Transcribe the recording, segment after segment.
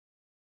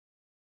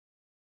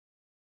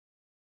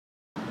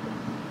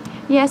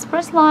Yes,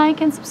 press like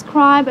and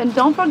subscribe, and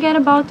don't forget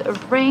about the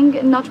ring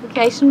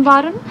notification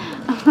button.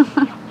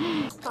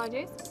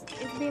 Apologies,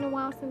 it's been a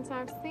while since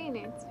I've seen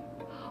it.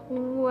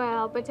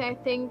 Well, but I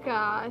think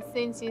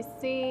since you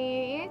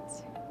see it,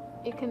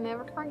 you can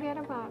never forget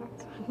about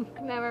it.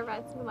 Never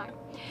rest in life.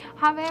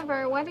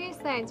 However, what do you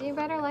say? Do you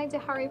better like the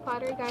Harry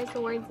Potter guys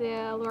or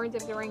the Lord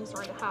of the Rings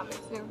or the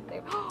Hobbits? No,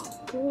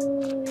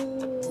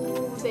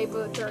 they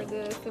both are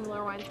the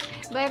similar ones.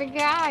 But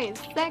guys,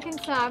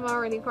 second time I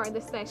already called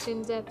the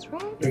session. The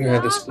trip. We're gonna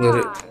have to split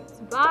it.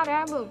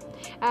 Boom.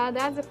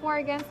 That's the 4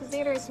 against the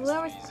Zero's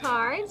lowest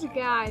cards.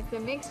 Guys, the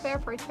mixed pair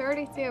for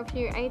 32 of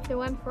you, 8 to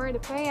 1 for the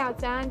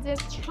payouts, and the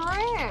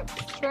trip.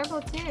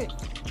 Triple twos.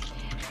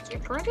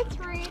 For the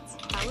treats,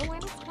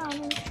 Halloween is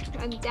coming,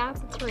 and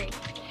that's a treat.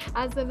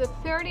 As of the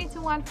 30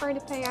 to 1 for the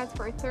payouts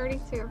for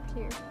 32 of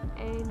you.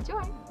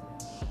 Enjoy.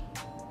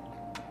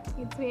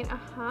 It's been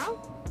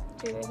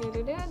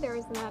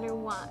there's another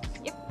one.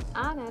 Yep,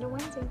 another one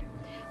too.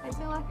 I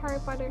do like Harry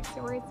Potter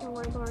stories and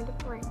Lord of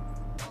the Rings.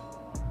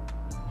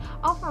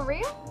 Oh, for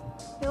real?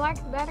 You like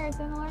it better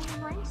than Lord of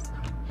the Rings?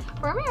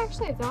 For me,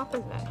 actually, it's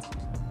opposite.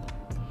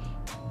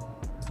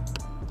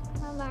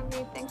 I love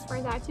you. Thanks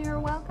for that. You're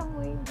welcome.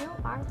 You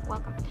are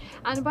welcome.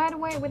 And by the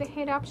way, with the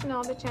hit option,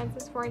 all the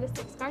chances for the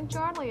 6 card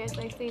Charlie, as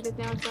I see that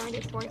now it's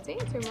is 14.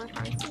 2 more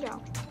cards to go.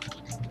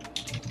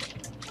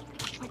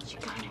 What you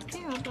gonna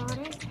do about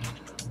it?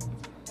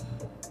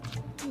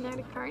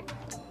 Another card.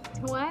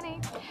 20.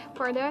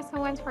 For those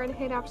who went for the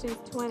hit options,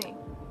 20.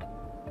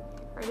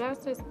 For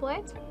those who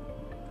split,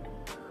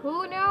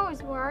 who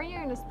knows where are you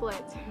in a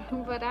split?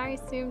 But I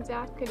assume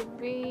that could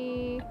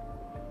be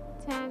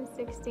 10,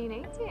 16,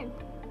 18.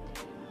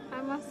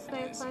 I must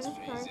say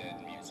planetary.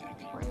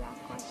 Or that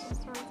question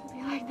started to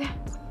be like that.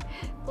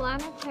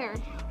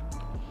 Planetary.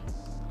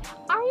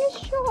 Are you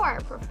sure,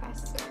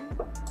 Professor?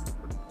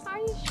 Are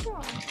you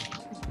sure?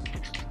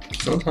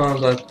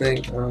 Sometimes I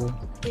think you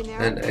know,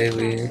 an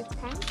alien. It's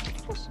kind of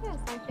suspicious.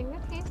 I think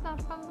that he's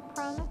not from the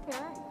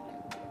planetary.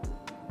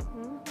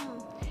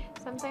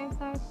 Sometimes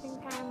I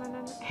think I'm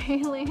an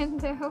alien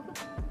though.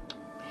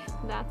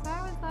 That's why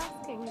I was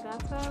asking.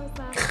 That's why I was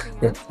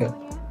asking. I'm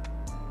telling you.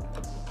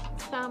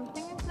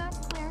 Something is not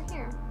clear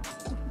here.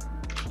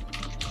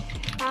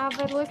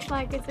 But looks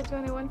like it's a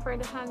 21 for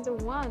the hand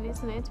of 1,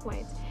 isn't it?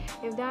 Wait.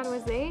 If that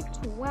was 8,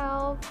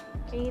 12,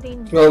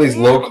 18, all these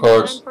low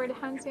cards. For the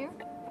hand 2.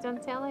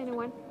 Don't tell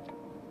anyone.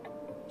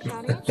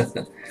 Shout it.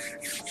 Look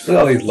at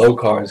all these low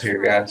cards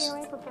here, guys.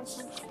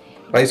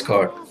 Face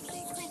card.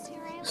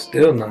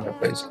 Still not a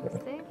face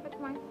card.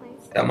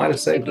 I might have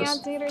saved us.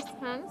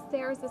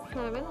 There's a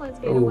 7. Let's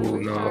get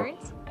one card.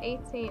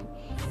 18.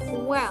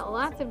 Well,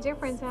 lots of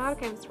different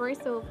outcomes.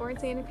 First of all,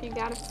 14 if you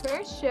got a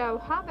first show.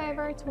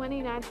 However,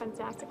 29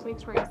 fantastically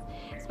traced.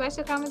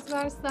 Special comments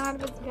about a start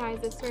with guys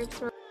that serves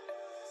for.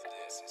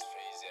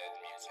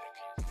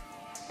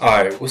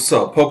 Alright, what's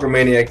up? Poker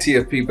Maniac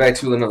TFP back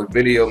to another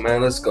video,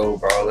 man. Let's go,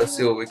 bro. Let's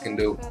see what we can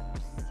do.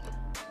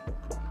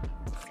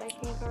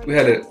 We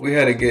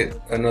had to get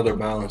another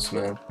balance,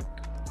 man.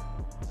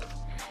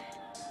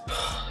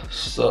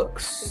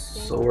 Sucks.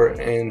 So we're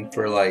in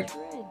for like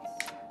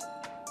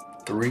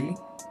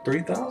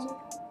 3,000?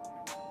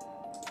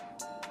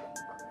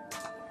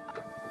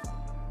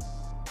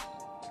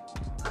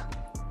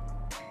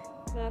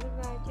 Not a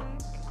bad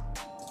jack.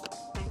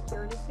 Thank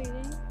your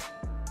decision.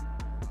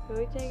 Will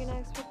we take an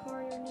extra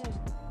card or no?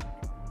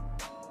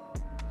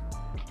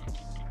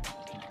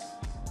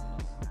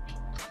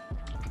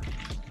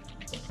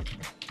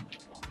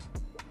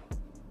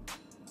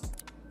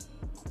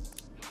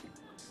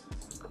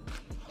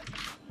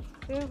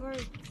 Two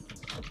hearts.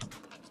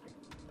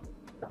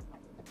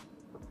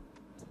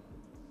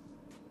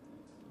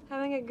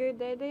 Having a good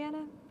day,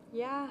 Diana?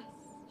 Yes,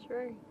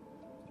 sure.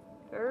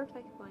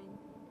 Perfect one.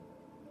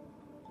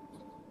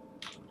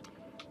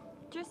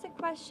 Just a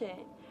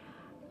question.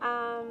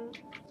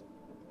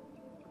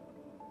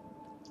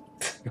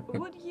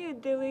 Would you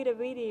delete a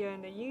video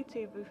on the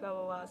YouTube if I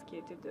will ask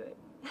you to do it?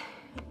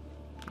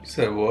 You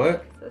said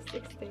what? So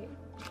 16.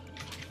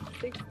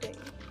 16.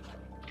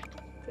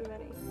 Too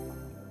many.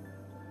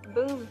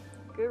 Boom.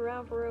 Good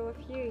round for all of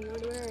you. Your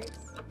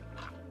words.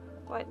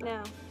 What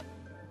now?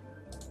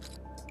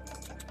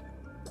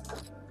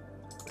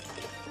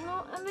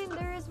 No, I mean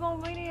there is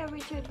one video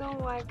which I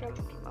don't like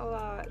a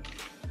lot.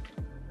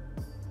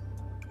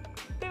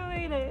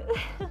 Delete it.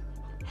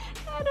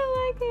 I don't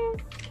like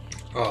it.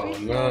 Oh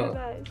no.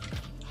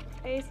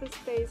 Ace of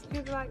Spades.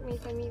 Good luck,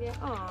 Miss Amelia.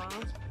 Aw.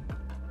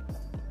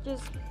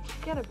 Just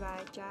get a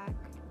bite, Jack.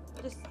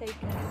 Just take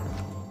that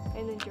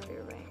and enjoy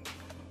your rain.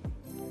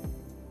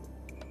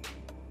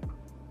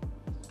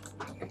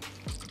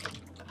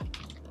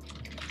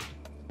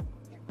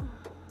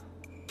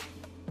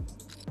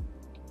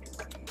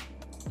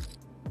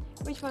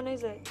 Which one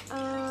is it?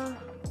 I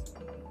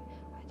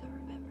don't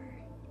remember.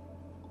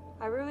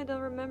 I really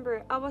don't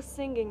remember. I was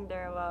singing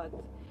there a lot.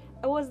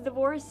 It was the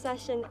worst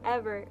session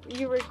ever.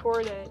 You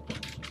recorded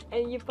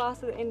and you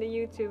posted it in the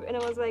YouTube and I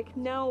was like,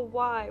 no,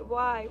 why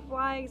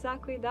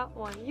exactly that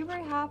one? You were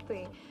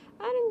happy.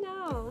 I don't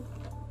know.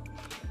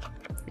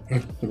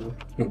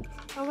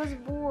 I was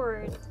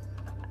bored.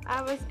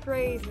 I was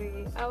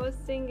crazy. I was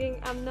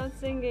singing. I'm not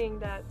singing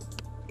that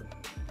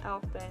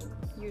often,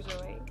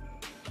 usually.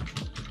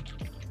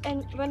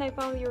 And when I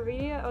found your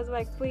video, I was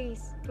like,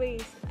 please,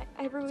 please,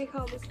 I really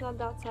hope it's not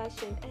that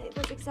session. And it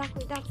was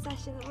exactly that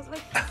session. I was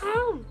like,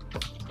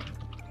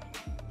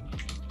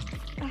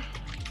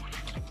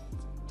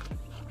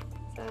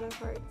 Sound of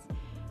hearts.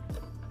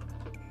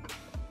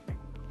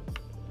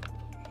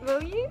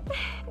 Will you?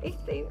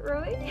 18,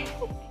 really?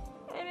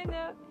 I don't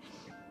know.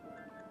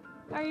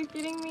 Are you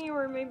kidding me,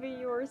 or maybe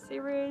you're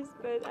serious?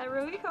 But I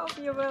really hope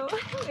you will,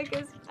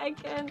 because I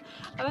can.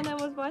 When I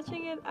was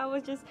watching it, I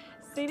was just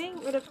sitting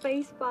with a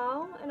face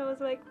palm, and I was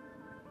like,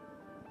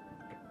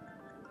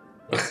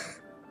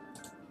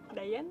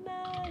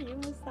 Diana, you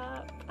must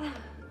stop.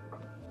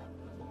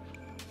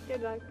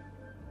 Good luck.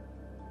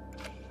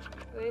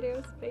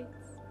 Radio space.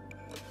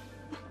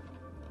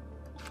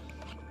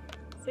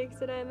 6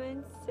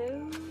 diamonds,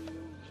 so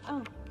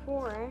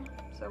 4.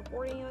 So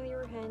 40 on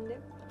your hand.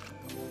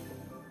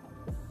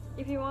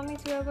 If you want me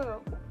to, I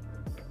will.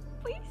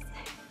 Please.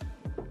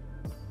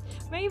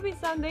 Maybe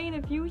someday in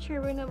the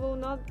future when I will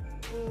not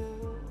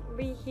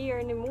be here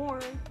anymore,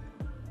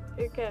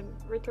 you can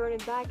return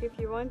it back if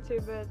you want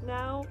to, but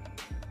now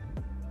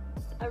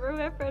I'm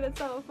really afraid that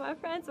some of my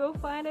friends will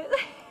find it.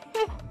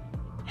 I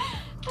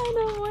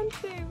don't want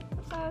to.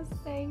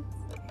 Thanks.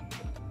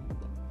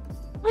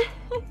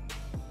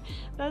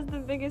 That's the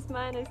biggest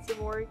minus to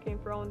work in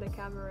front of the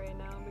camera right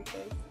now,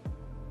 because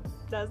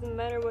it doesn't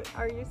matter what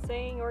are you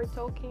saying or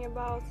talking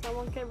about,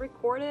 someone can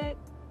record it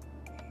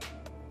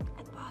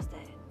and post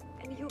it,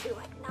 and you'll be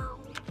like, no.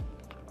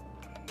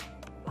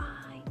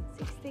 Why?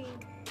 16.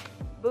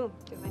 Boom,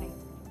 too many.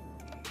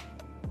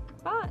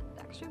 But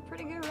actually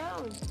pretty good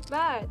round.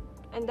 But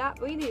in that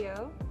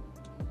video,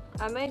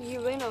 I made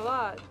you win a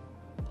lot.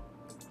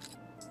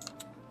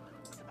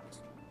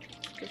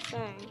 Just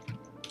saying.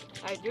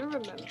 I do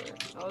remember.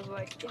 I was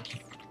like, yes,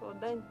 well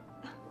then.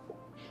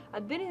 I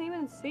didn't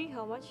even see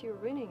how much you were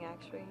winning,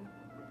 actually.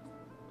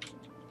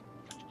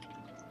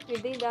 You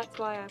did, that's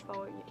why I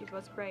thought it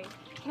was great.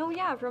 No,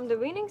 yeah, from the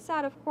winning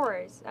side, of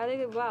course, I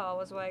did it well. I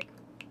was like,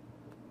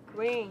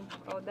 win,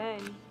 oh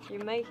then, you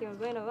make him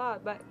win a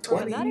lot. But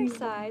from another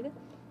side,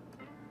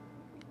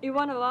 you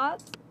won a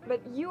lot,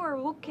 but you are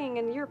looking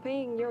and you're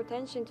paying your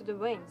attention to the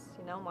wins,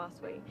 you know,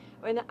 mostly.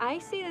 When I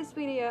see this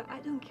video, I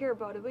don't care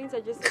about the wins.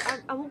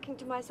 I'm looking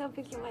to myself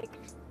thinking like,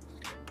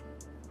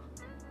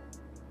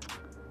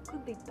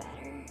 could be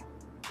better.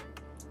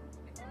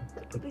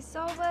 Could be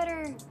so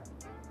better.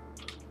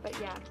 But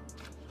yeah,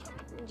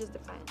 it just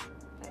depends.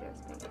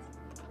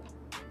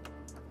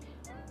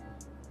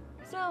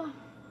 So,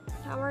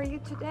 how are you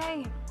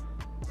today?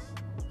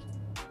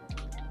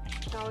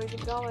 How is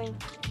it going?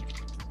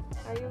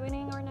 Are you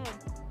winning or not?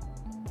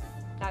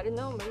 I don't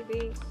know,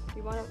 maybe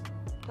you want to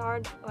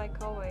start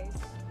like always.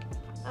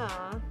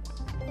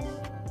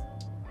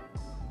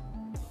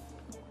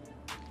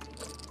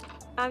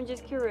 I'm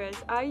just curious,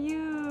 are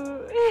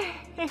you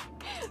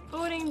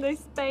putting the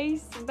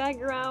space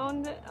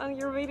background on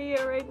your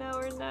video right now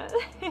or not?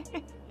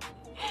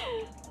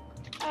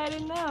 I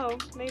don't know,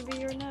 maybe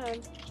you're not.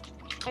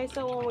 I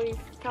saw only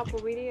a couple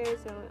videos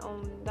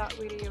on that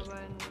video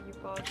when you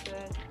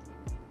posted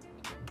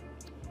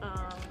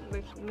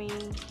with me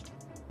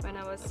when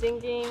I was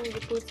singing. You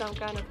put some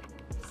kind of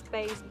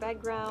space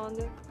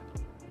background.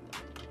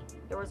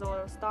 There was a lot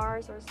of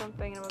stars or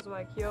something, and I was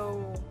like,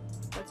 yo,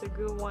 that's a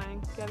good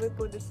one. Can we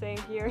put the same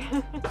here?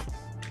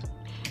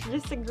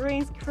 Just a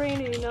green screen,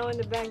 you know, in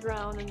the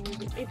background, and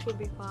it would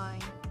be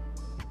fine.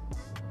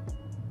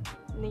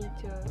 Need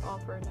to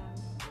offer them.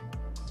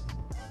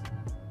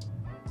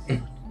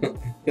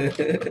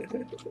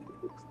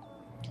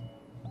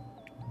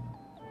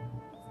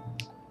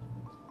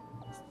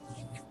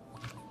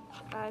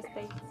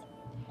 States.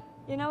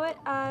 You know what?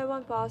 I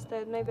won't post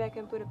it. Maybe I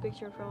can put a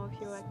picture in front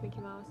of you like Mickey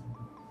Mouse.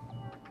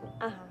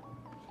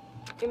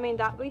 You mean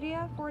that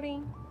video?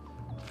 14?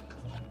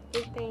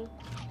 15?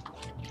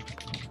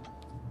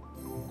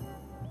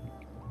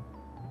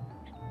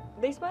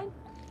 This one?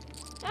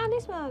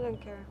 This one I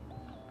don't care.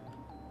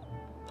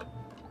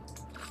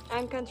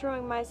 I'm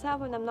controlling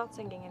myself and I'm not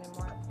singing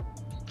anymore.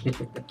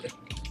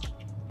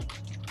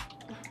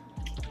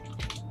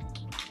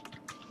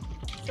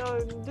 So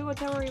do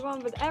whatever you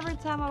want, but every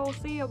time I will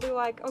see, I'll be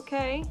like,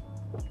 okay,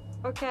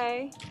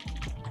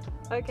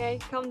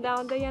 calm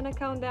down, Diana,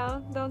 calm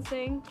down, don't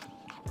sing.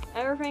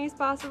 Everything is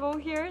possible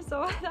here,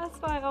 so that's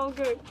fine, all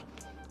good.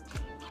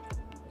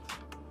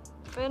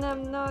 When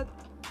I'm not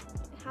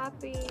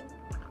happy,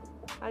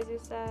 as you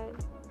said,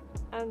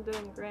 I'm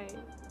doing great.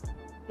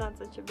 Not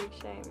such a big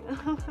shame, you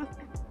know?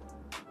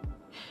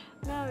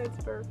 No,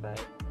 it's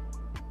perfect.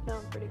 No,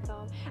 I'm pretty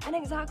calm. And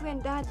exactly on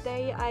that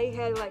day, I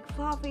had like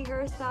fluffy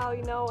hairstyle,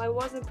 you know, I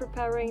wasn't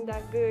preparing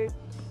that good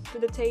to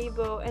the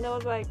table, and I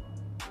was like,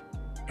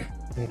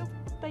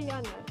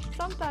 Diana,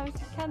 sometimes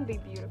it can be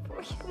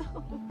beautiful, you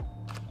know?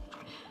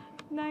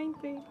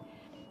 90.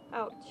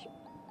 Ouch.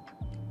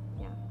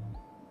 Yeah,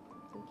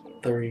 thank you.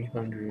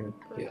 300.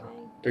 Yeah,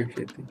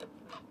 350.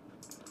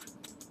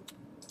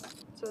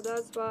 So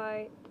that's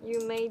why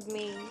you made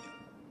me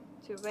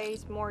to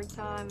waste more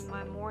time in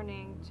my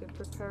morning to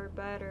prepare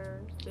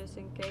better, just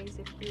in case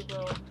if you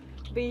will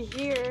be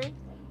here.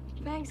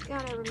 Thanks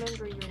God I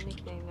remember your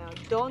nickname now.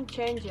 Don't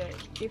change it.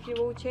 If you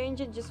will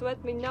change it, just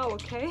let me know,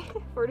 okay?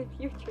 For the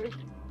future.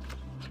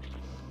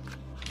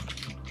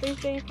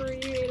 15 for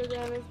you, 8 of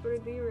damage for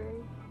the dealer.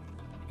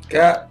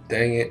 God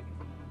dang it.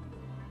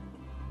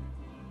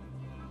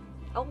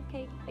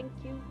 Okay, thank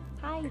you.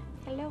 Hi,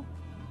 hello.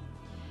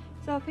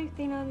 So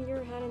 15 on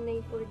your hand and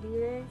 8 for the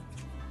dealer.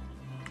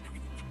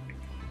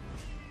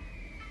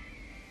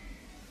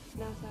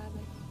 Now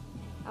Sabbath.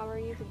 How are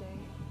you today?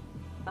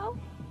 Oh,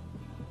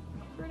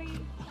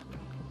 pretty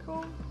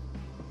cool.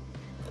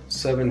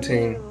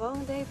 17. A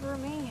long day for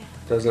me.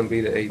 Doesn't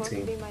beat the It's supposed to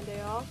 18. be my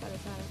day off. I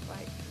decided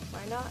like,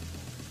 why not?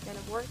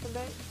 Gonna work a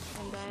bit,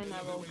 and then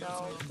I will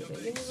go to the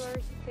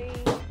university.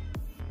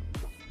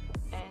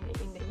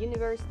 And in the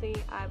university,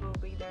 I will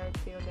be there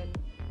till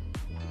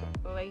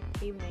the late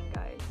evening,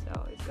 guys.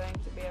 So it's going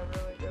to be a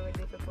really, really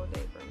difficult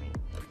day for me.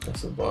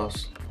 That's a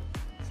boss.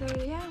 So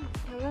yeah,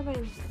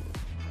 11.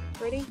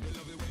 Ready? Yeah,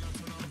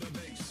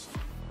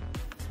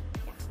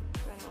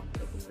 running off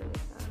the viewer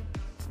this time.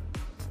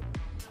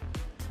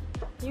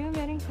 You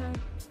getting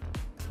time.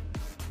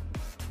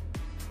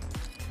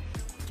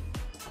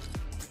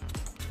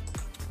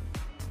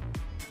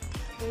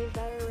 Need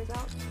better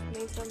results.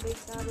 Need some big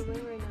salary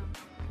win right now.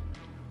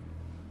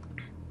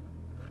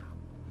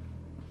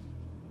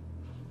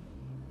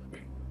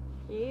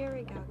 Here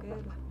we go,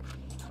 good.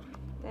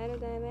 Better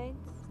damage.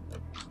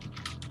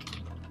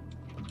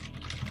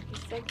 The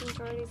second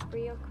card is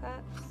 3 of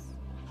cups.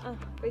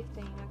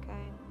 15,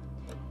 okay.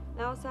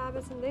 Now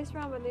Sabbath in this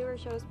round, but liver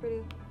shows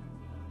pretty.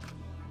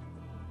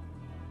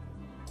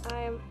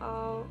 I am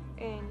all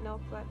in, no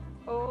but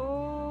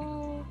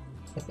oh.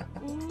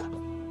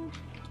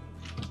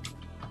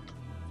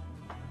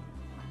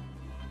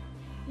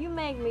 You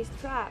make me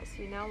stress,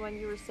 you know, when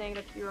you were saying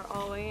that you're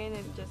all in,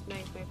 it just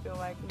makes me feel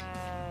like,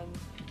 man,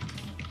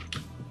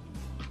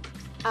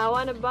 I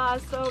want to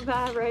boss so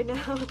bad right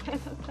now.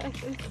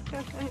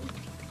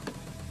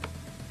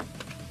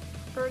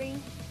 30,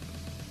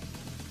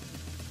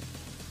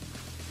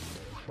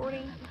 40,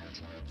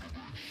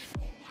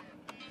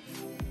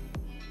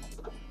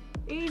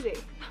 easy.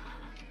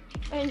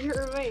 And you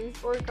remain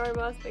 4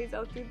 karma stays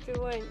out 2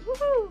 to win.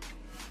 Woohoo!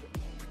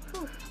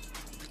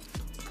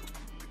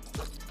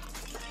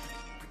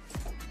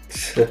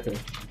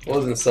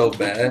 Wasn't so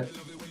bad.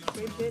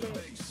 We did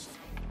it.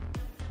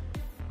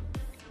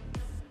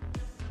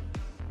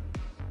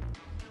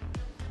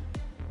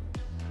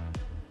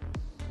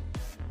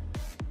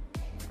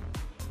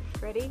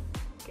 Ready?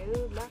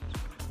 Good luck.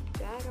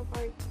 Jack of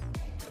hearts.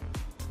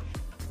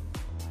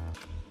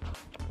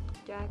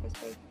 Jack of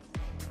spades.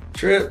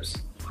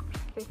 Trips.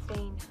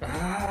 15.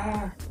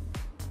 Ah.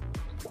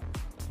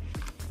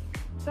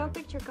 So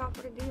picture card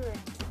for the dealer.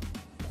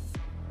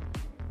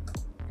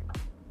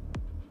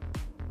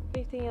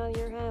 15 on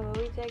your hand.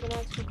 Will we take an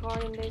extra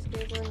card in this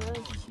case or not?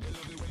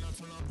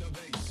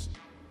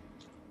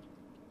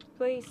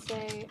 Please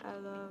say I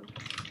love.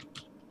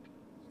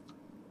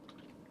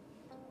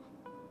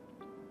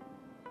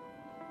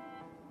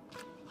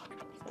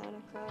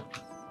 Santa Cups.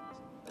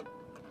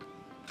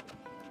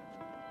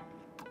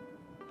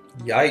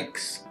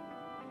 Yikes.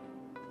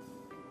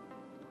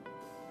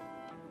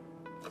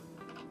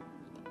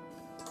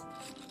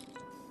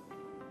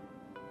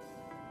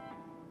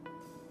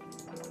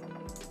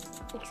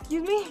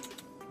 Excuse me?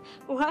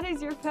 What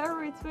is your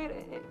favorite sweet?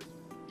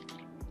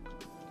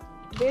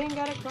 Didn't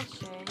get a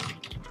question.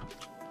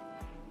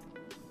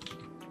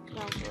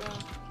 No, for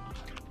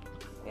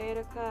real. 8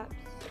 of cups.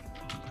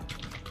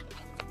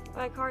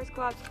 My cards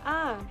collapse.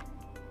 Ah!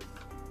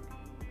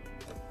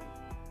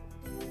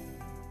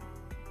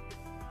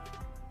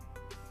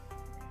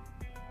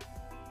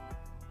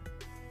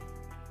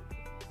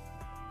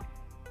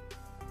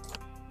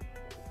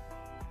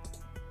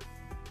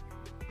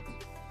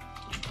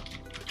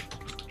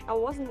 I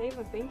wasn't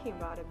even thinking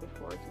about it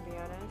before, to be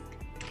honest.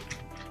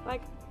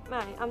 Like,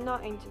 man, I'm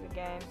not into the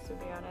games, to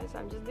be honest.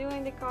 I'm just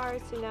doing the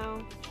cards, you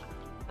know.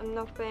 I'm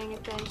not paying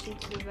attention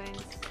to the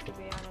events, to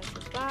be honest,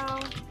 as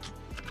well.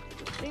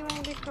 Just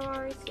doing the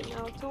cards, you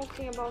know,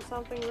 talking about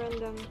something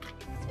random.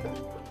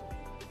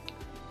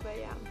 But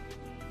yeah.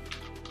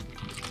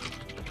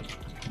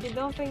 You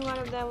don't think one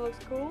of them looks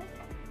cool?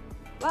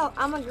 Well,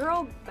 I'm a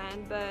girl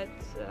band, but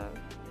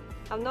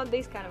I'm not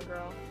this kind of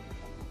girl.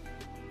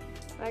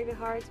 Like the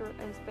hearts or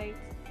and spades.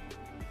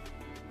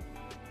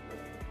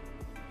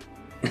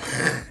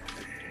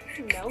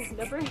 No,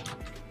 never.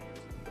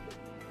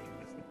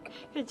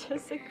 It's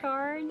just a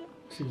card.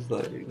 She's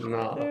like,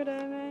 nah. 2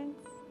 diamonds.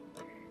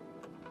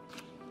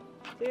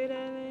 2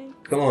 diamonds.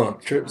 Come on,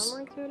 trips. One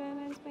more 2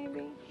 diamonds,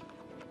 maybe.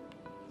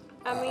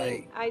 I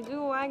mean, I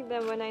do like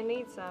them when I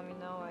need some, you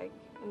know. Like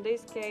in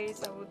this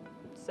case, I would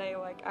say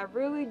like I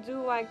really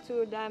do like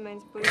 2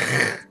 diamonds. Please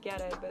let's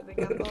get it. But we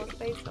got both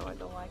spades, so I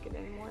don't like it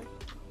anymore.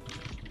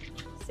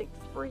 6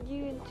 for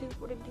you and 2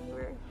 for the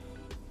dealer.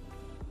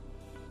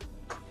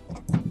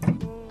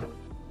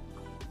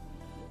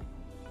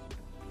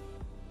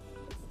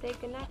 Let's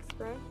take an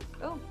extra.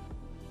 Oh.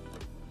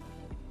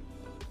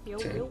 Yo.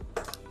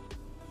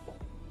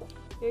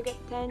 You get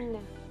 10.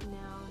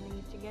 Now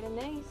need to get an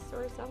ace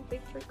or some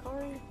picture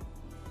card.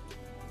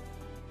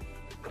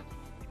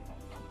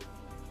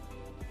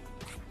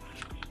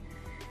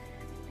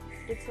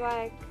 It's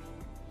like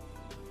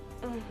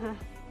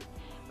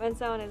when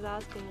someone is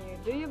asking you,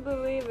 do you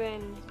believe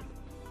in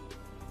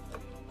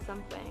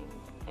something?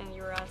 And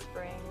you're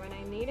answering, when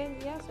I need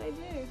it, yes I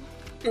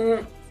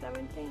do.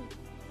 17.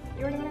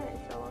 You're the winner,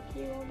 so I'll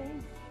keep you all day.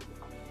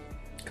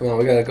 Come on,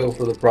 we gotta go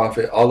for the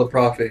profit. All the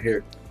profit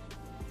here.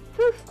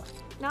 Whew.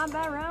 Not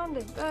bad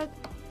round, but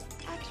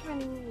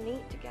actually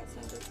need to get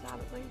some good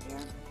sabotling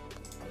here.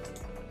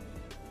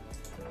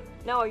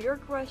 No, your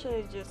question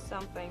is just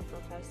something,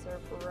 Professor,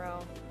 for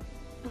real.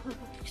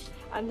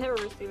 I've never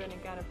received any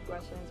kind of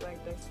questions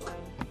like this one.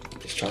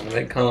 Just trying to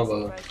make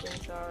combo. The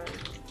questions are,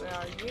 where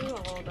are you?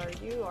 How old are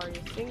you? Are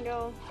you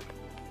single?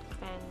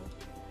 And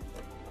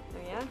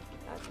yeah,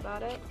 that's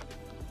about it.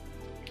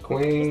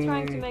 Queen. He's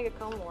trying to make a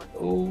combo.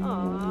 Ooh.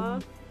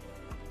 Aww.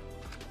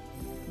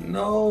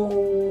 No.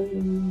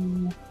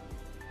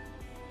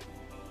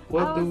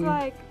 What I do was we?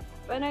 like,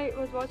 when I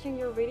was watching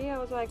your video, I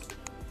was like,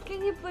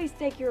 can you please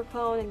take your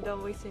phone and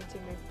don't listen to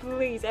me,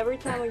 please? Every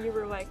time you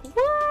were like,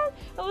 what?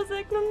 I was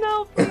like,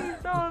 no, please,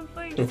 don't,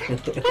 please.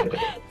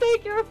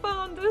 Take your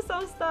phone, do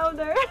some stuff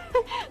there.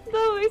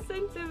 Don't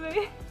listen to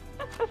me.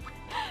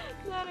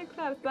 Not a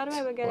clap. By the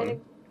way, we get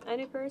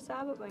any per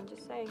sabot win,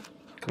 just saying.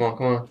 Come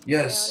on.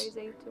 Yes.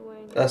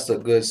 That's a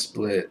good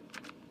split.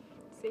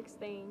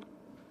 16.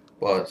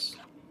 Bus.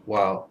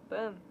 Wow.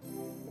 Boom.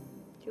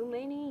 Too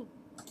many.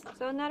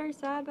 So another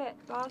sabot,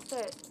 lost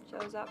it.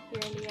 Shows up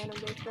here in the end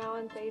of this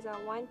round, pays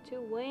out 1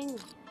 to win.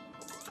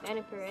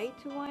 Any per 8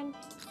 to 1.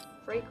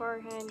 Free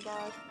card hand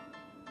boss.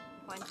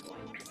 1 to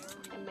win.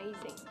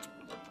 Amazing.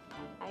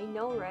 I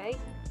know, right?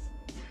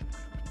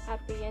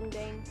 Happy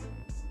ending.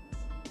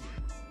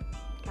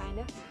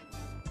 Kinda.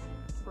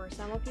 For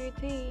some of you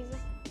teas.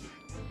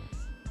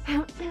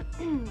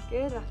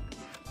 Good luck.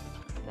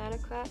 10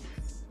 of clubs.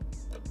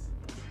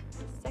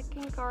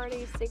 Second card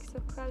is 6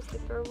 of clubs. The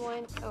third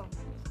one.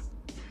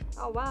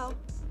 Oh wow.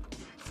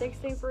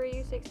 16 for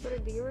you, 6 for the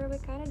dealer. We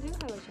kind of do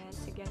have a chance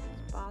to get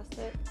past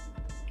it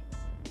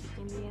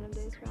in the end of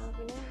this round.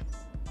 Who knows?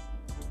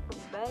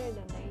 It's better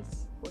than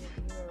ace for the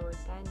dealer or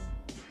 10.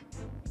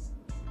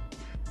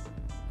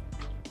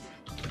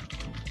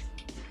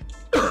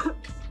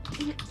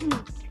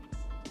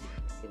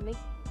 Excuse me.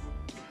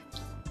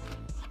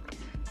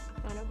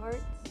 9 of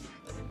hearts.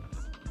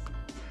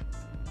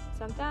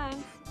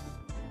 Sometimes.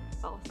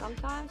 Oh,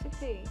 sometimes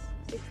it is.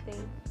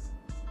 16.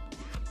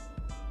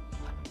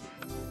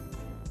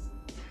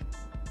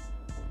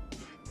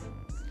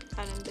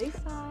 And then this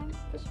time,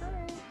 for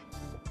sure.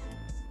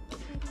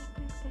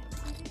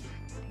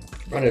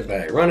 Run it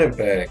back.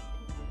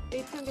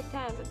 They took the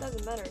 10, but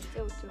doesn't matter.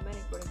 Still too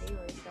many for the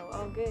viewers, so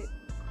all good.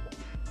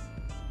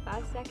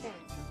 5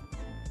 seconds.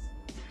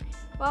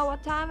 Well,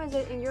 what time is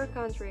it in your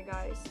country,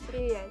 guys?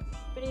 Привет.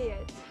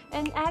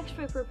 And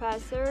actually,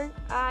 Professor,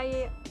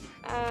 I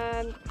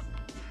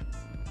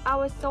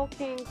was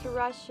talking to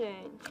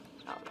Russian,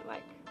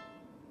 like,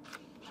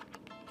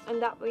 in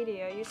that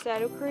video. You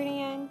said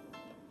Ukrainian.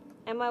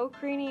 Am I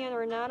Ukrainian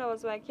or not? I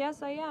was like,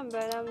 yes, I am,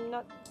 but I'm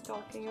not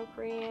talking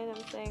Ukrainian.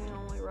 I'm saying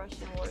only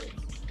Russian words.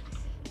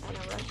 I'm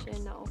a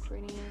Russian, not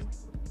Ukrainian.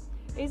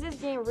 Is this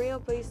game real?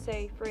 Please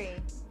say free.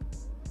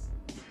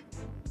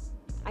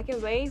 I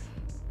can wave.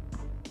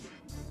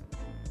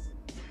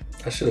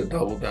 I should have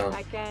doubled down.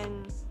 I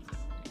can.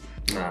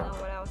 Nah. I don't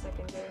know what else I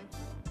can do.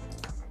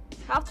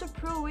 Have to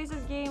prove is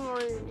it game or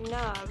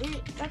nah?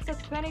 That's the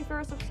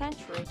 21st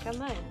century.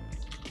 Come on.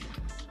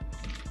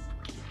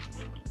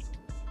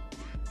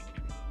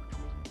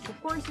 Of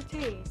course it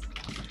is.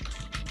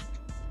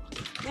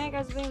 Make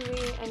us win,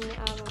 and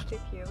I will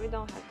tip you. We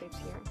don't have tips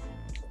here.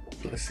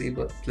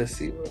 Placebo.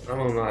 I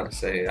don't know how to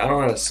say it. I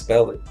don't know how to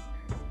spell it.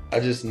 I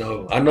just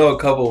know. I know a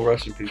couple of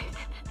Russian people.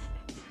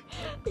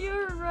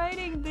 You're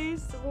writing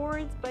these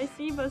words by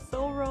Siva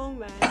so wrong,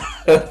 man.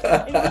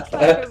 It looks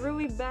like a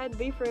really bad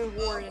different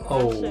word in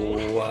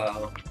Russian. Oh,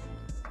 wow.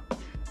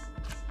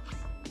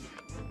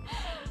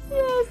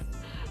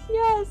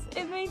 Yes,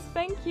 it means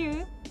thank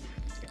you.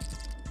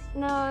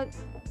 No,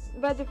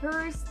 but the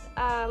first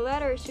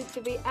letter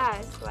should be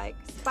S, like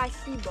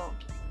spasibo.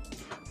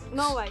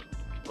 No, like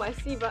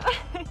spasiba.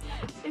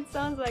 It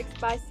sounds like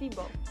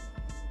spasibo.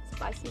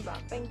 Spasiba,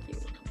 thank you.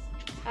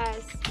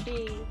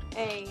 S-B-A-S-I-B-O.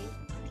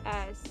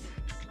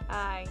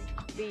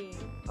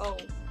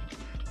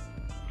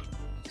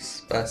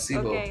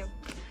 Spasibo. Okay,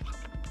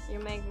 you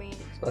make me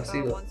go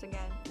Spasibo. once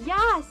again.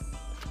 Yes!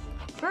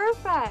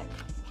 Perfect!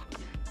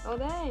 Oh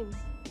then.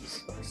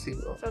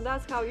 Spasibo. So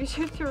that's how you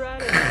should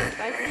write it.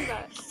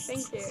 Spasiba.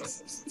 Thank you.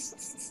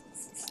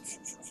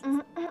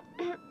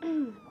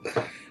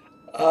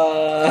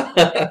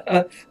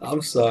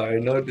 I'm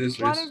sorry. No What is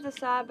disrespect. the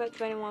Sabbath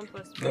 21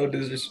 plus 3? No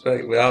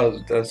disrespect,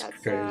 but that's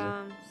crazy.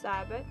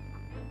 Sabbath.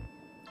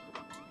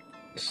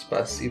 It's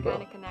kind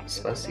Spasibo. of connected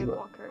to the Spasibo.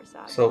 Walker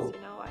Sabbath, So,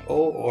 you know, like O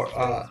or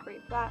A?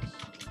 straight flash.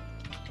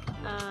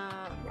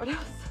 What else?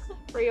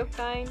 Free of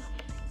time,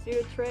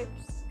 0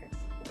 trips.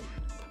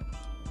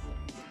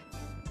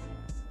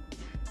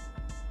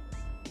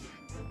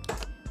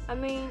 I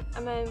mean,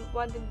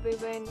 what did we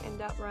win in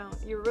that round?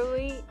 You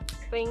really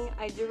think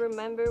I do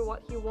remember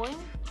what you won?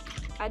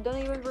 I don't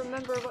even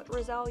remember what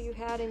result you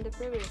had in the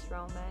previous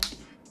round, man.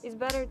 It's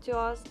better to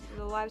ask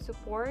the live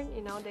support,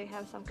 you know, they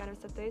have some kind of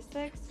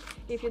statistics.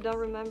 If you don't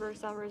remember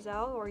some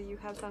result or you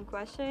have some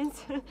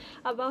questions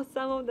about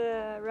some of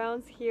the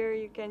rounds here,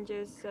 you can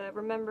just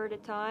remember the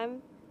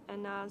time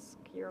and ask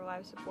your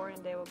live support,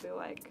 and they will be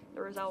like,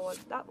 the result was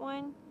that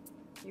one,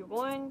 you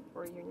won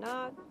or you're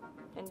not,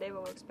 and they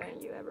will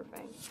explain you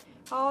everything.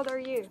 How old are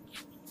you?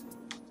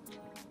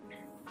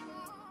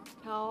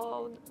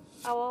 How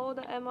old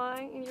am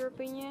I in your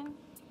opinion?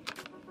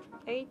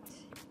 8?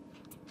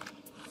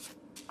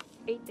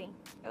 18.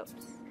 Oops.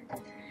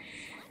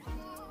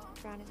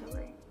 Round is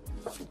over.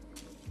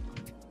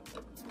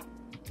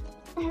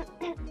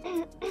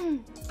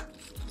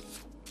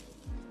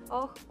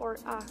 Oh or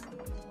ah?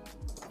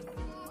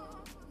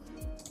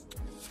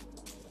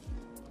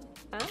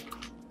 Huh?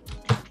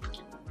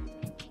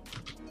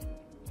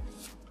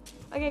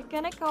 Okay,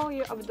 can I call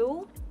you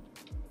Abdul?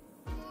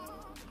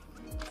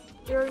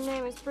 Your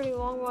name is pretty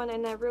long one,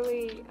 and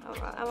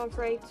I'm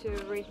afraid to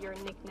read your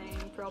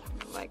nickname.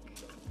 Like,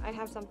 I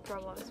have some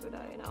problems with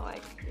that, you know.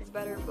 Like, it's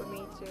better for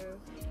me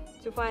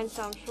to find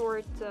some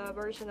short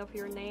version of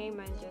your name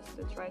and just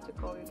to try to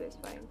call you this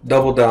way.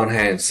 Double down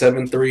hand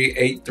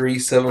 7-3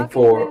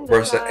 8-3-7-4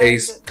 versus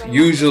ace.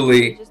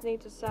 Usually,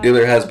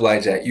 dealer has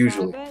blackjack.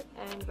 Usually,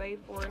 and wait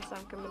for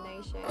some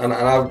combination. and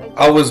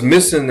I was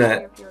missing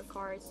that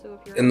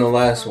in the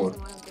last one.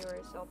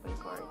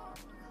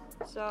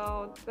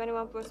 So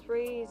 21 plus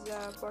 3 is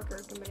a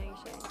poker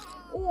combination.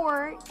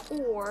 Or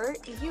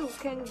you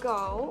can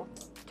go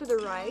to the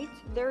right.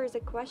 There is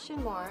a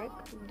question mark,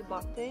 the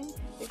button.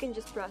 You can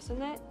just press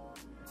on it,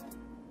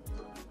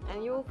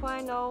 and you will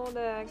find all the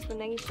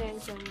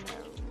explanations and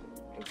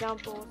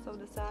examples of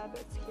the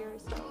Sabbaths here.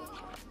 So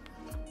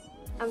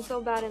I'm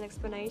so bad in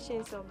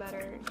explanation, so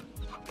better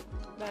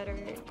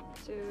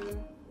to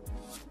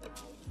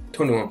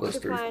 21 plus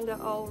 3. find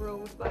all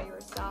rules by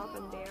yourself,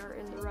 and they're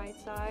in the right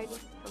side.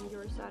 From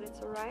your side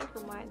it's alright,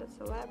 from mine that's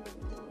a left, but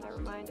never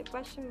mind the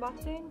question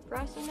button,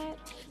 press on it,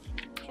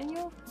 and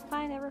you'll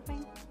find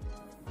everything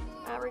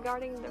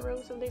regarding the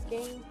rules of this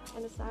game,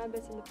 and the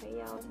Sabbaths, and the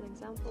payouts, and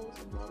examples,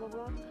 and blah blah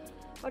blah.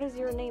 What is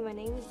your name? My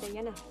name is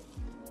Diana.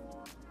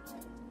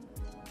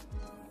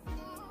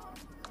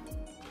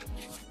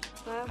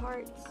 5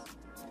 hearts.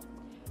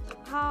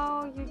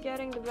 How you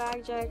getting the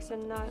blackjacks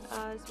and not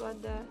us?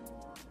 What the...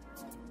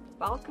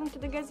 Welcome to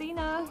the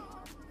casino.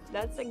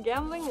 That's a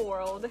gambling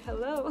world.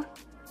 Hello.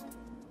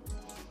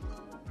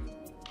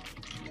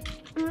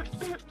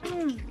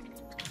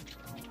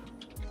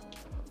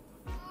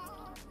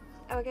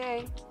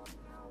 Okay.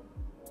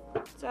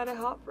 So the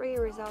hot free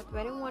result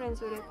 21, and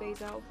so they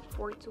pays out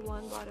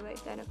 4-1, by the way,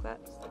 10 o'clock.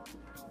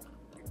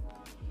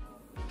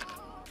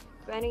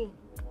 20.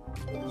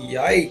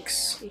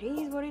 Yikes. It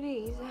is what it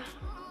is.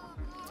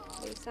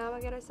 This time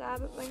I gotta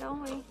stab it with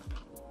only.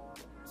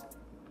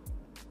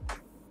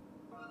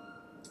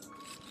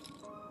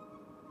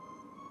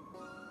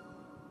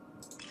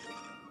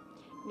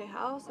 The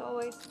house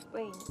always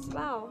wins.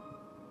 Wow.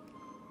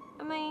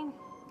 I mean,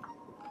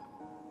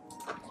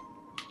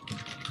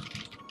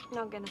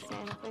 not gonna say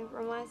anything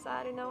from my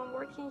side. You know, I'm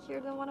working here,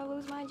 don't want to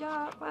lose my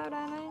job. Wow,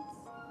 damn it.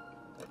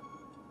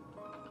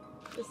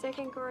 The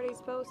second card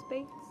is both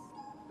spades.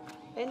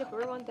 And the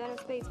first one, 10 of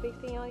spades,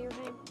 15 on your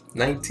hand.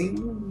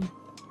 19.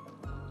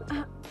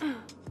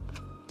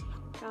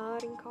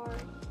 Counting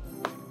card.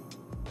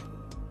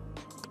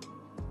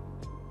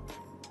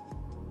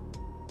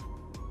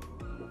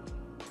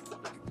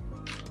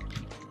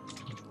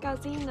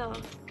 Casino.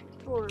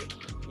 Or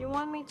you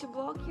want me to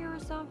block you or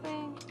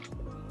something?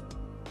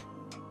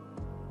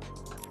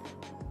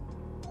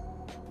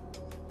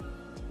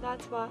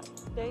 That's what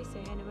they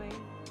say anyway.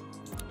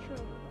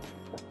 True.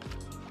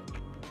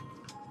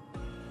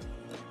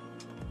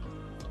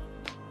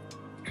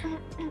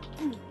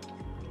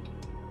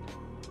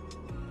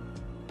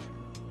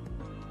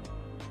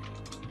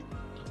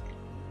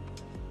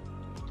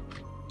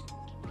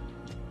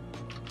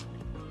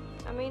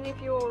 I mean,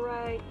 if you're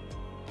alright,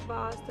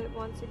 boss, that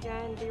once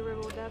again, Vera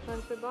will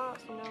definitely boss,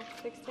 you know,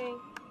 16.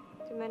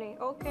 Too many.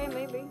 Okay,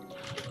 maybe.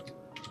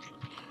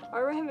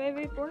 Alright,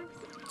 maybe it works.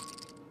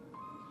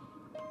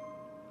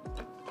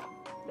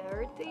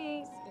 There it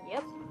is.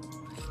 Yep.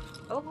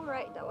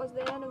 Alright, that was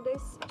the end of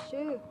this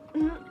shoe.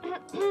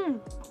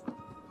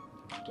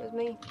 Excuse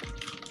me.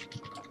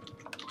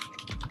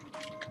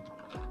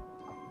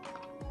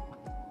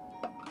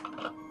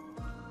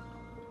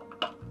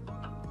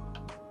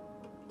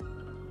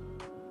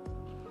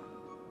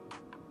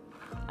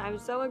 I'm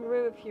so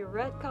agree with you.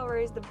 Red color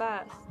is the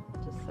best.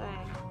 Just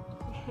saying.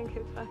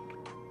 Good luck.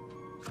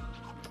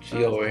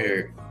 She over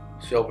here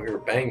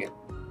banging.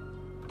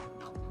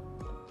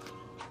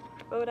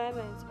 Both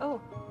diamonds. Oh,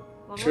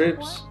 one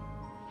Trips.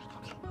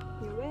 more?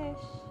 You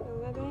wish.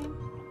 11.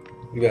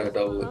 You gotta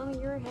double it.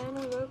 On your hand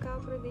and look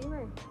out for the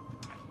dealer.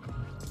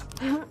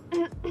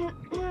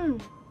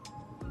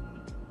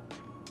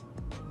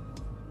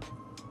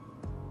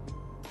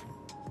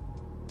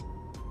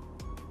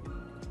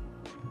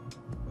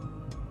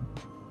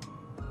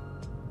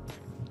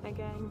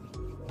 Again.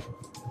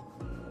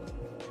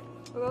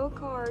 Low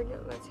card,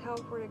 let's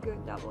help for the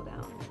good double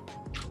down.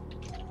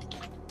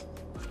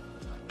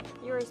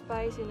 You're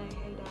spicy and I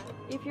hate that.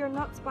 If you're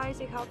not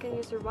spicy, how can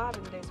you survive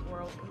in this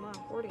world? Come on,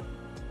 40.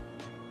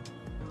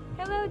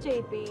 Hello,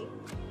 JP.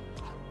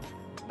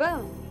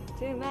 Boom.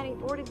 Too many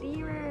for the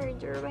dealer.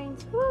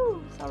 Gervains.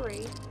 Woo.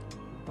 Sorry.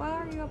 What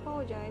are you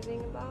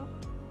apologizing about?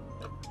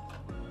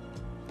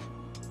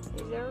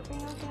 Is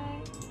everything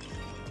okay?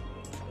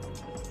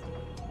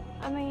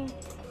 I mean...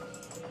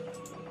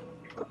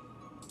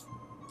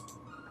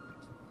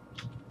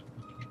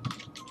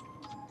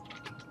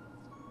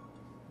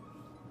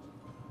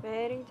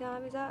 Betting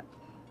time is up.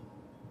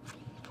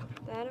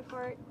 10 of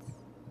hearts.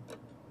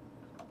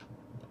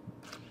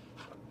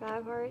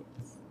 5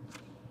 hearts.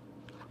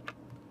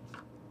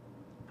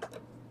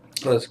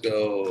 Let's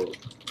go.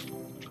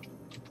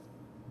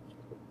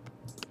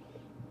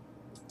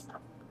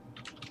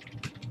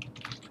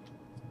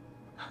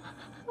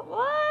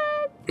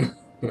 What?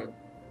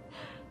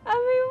 I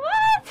mean,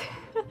 what?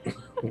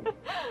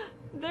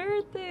 There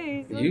it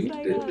is. You Looks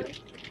like did that. it.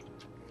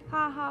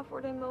 Haha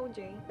for the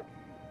emoji.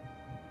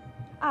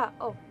 Ah,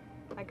 oh,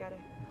 I got it.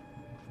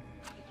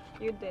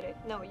 You did it.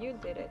 No, you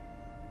did it.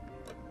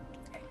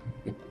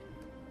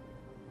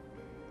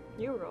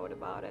 You wrote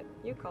about it.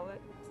 You call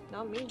it.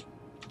 Not me.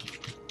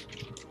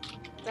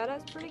 That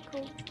is pretty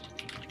cool.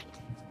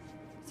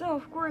 So,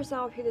 of course,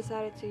 now he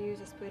decided to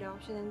use a split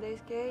option in this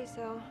case,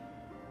 so...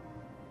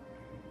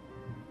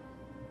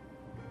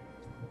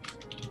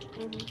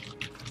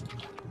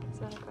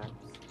 Son of cups.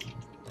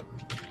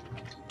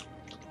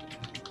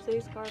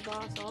 6 card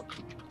boss up.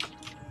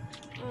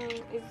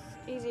 It's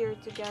easier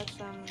to get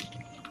some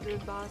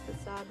good boss to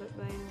side but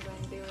when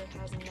dealer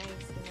has an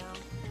ace, you know.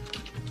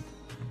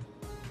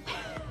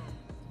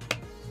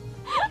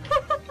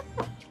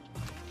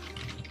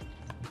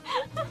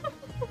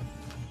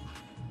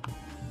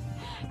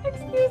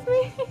 Excuse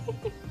me.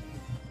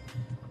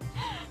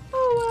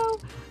 Oh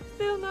wow.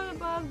 Still not a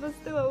boss, but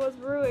still I was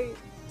brewing.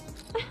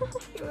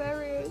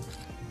 Hilarious.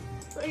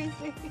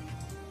 Crazy.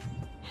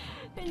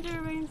 And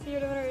Germain's here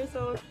the winner is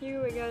so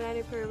cute. We got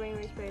 90 per win,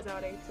 which pays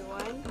out 8 to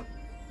 1.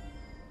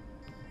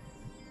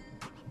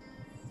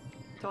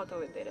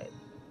 Totally did it.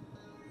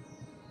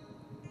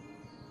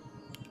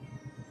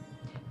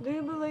 Do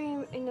you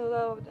believe in the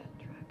law of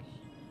attraction?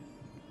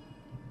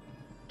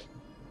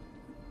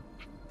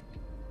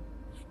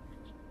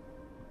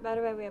 By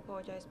the way, we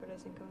apologize for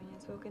this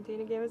inconvenience. We'll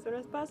continue the game as soon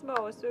as possible. I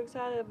was too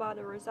excited about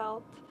the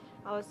result.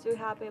 I was too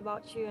happy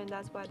about you, and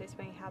that's why this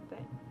thing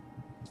happened.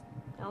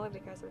 Only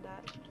because of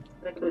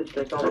that. Please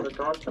take all the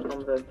cards from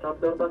the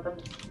top door button.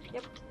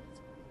 Yep.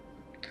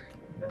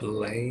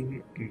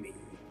 Blame me.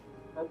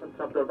 Open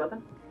top door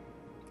button.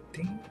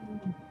 Dang.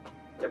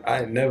 Yep. I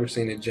had never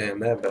seen it jam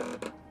that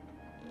bad.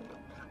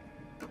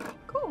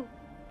 Cool.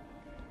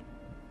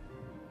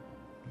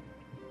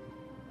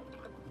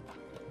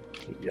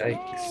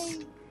 Yikes.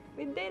 Yay!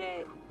 We did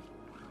it!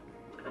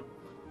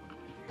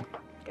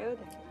 Go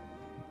then.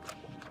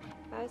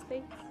 5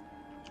 spades.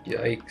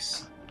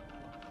 Yikes.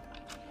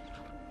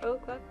 4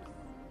 clubs.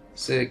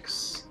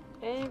 6.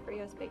 And 3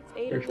 of spades.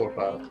 8 3, of 4,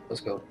 5. everything.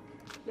 Let's go.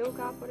 No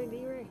cop for the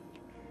D-Ray.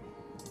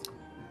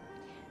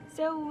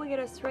 So we get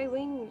a straight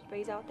win, which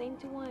pays out 10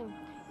 to 1.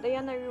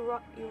 Diana,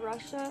 you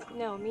Russia?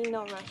 No, me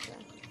not Russia.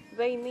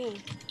 They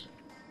me.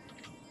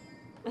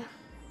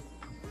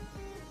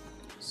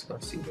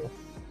 Spasibo.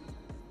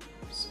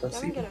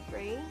 Can we get a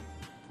free?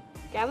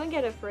 Can we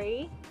get a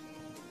free?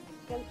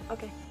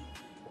 Okay.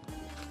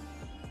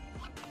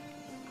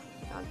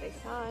 Not this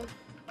time.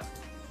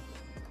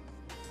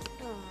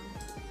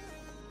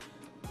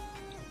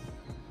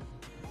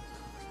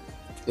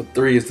 The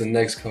 3 is the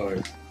next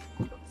card.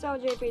 So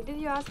JP, did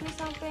you ask me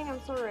something? I'm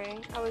sorry,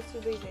 I was too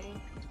busy.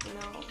 You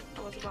know,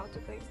 I was about to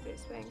fix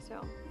this thing,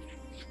 so.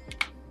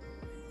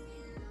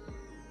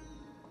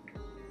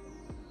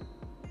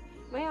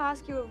 May I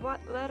ask you with what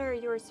letter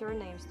your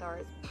surname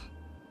starts?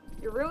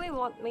 You really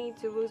want me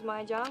to lose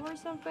my job or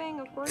something?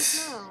 Of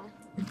course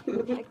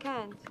no. I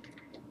can't.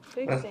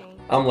 15.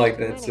 I'm like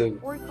that too.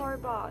 4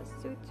 card boss.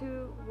 2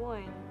 to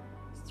 1.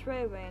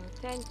 Straight win.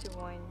 10 to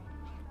 1.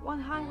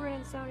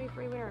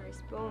 173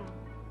 winners. Boom.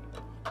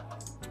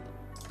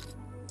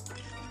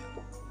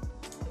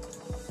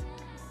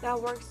 That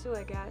works too,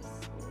 I guess.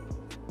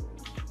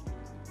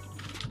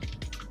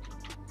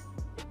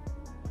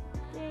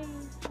 Yay.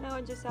 No,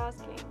 just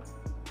asking.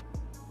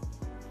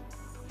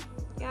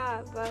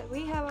 Yeah, but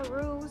we have a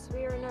rules.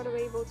 We are not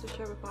able to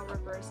share with our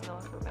personal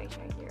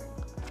information here.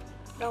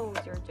 Don't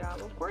lose your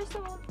job. Of course I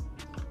won't.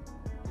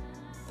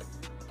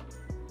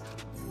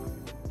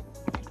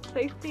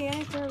 50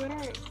 any per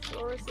winner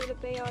or see the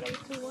payout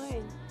 8 to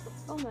win.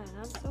 Oh man,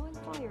 I'm so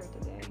inspired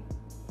today.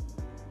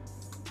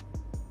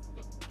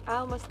 I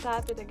almost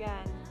tapped it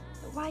again.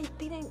 Why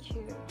didn't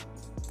you?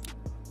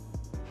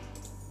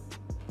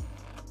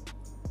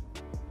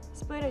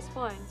 Split is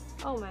fun.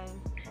 Oh man.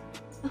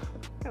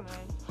 Come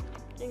on.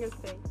 King of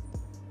Spades.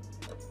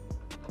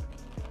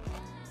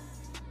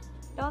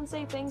 Don't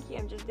say thank you,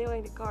 I'm just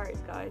dealing the cards,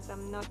 guys.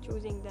 I'm not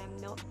choosing them,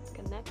 not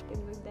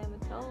connecting with them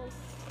at all.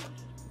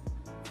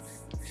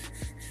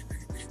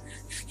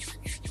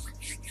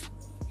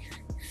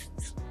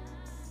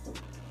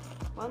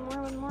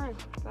 One more.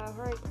 5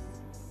 hearts.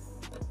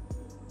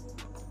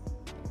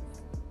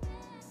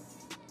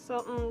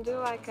 So, do you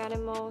like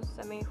animals?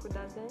 I mean, who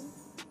doesn't?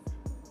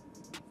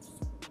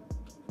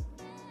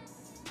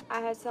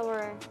 I had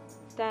somewhere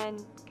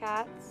 10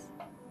 cats.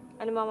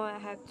 At the moment I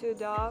have 2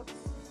 dogs,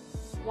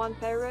 1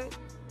 parrot.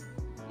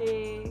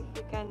 He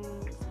can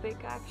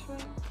speak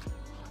actually,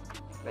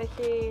 but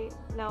he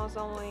knows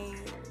only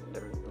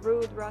the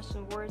rude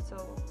Russian words,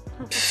 so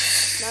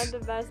not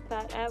the best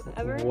pet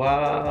ever.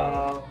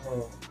 Wow.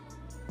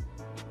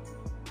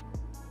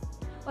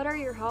 What are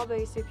your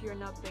hobbies if you're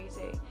not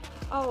busy?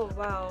 Oh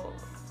well,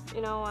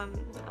 you know, I'm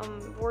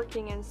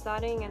working and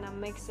studying, and I'm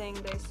mixing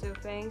these 2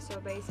 things. So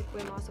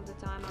basically, most of the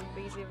time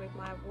I'm busy with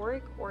my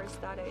work or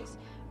studies.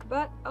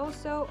 But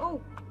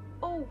also,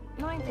 oh,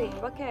 19.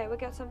 Okay, we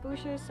got some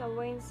pushes, some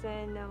wins,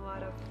 and a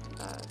lot of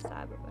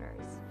side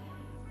winners.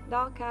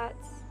 Dog,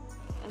 cats,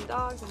 and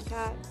dogs and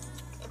cats.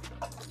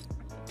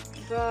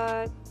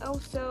 But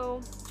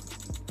also,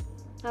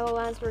 I will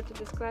answer to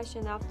this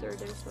question after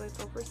this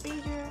little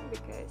procedure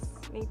because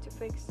I need to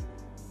fix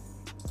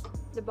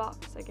the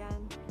box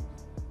again.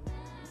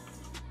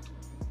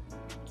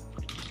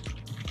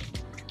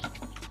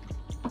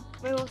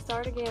 We will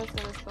start again as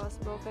soon as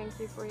possible. Thank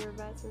you for your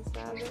bets and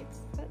stabs.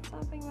 But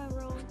something went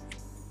wrong.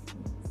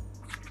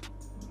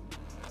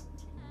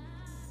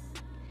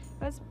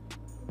 Let's...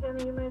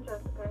 You may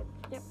adjust the card.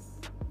 Yep.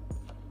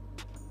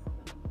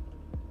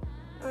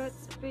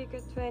 Let's pick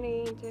a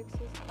 20 in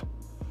Texas.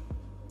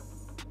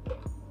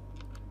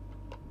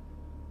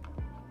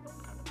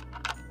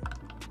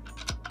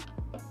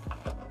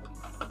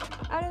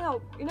 I don't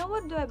know. You know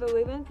what do I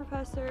believe in,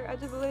 Professor? I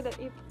do believe that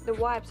if the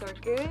vibes are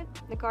good,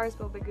 the cards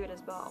will be good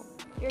as well.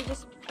 You're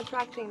just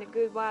attracting the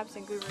good vibes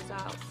and good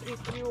results.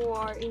 If you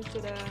are into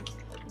the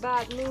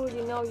bad mood,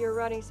 you know you're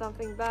running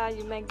something bad,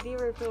 you make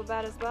dealer feel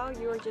bad as well,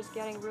 you're just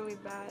getting really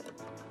bad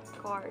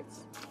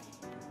cards.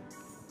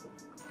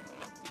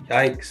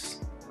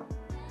 Yikes.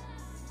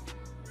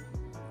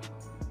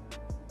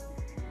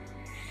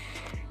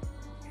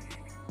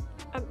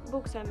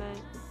 Books, I meant.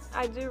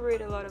 I do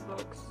read a lot of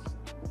books.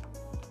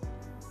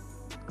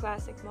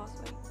 Classic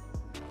mostly.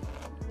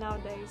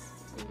 Nowadays,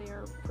 they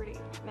are pretty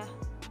meh.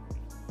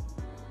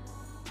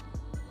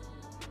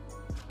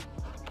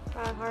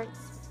 5 hearts.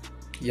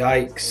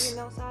 Yikes.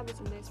 No sabits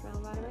in this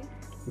round, by the way.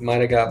 You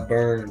might have got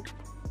burned.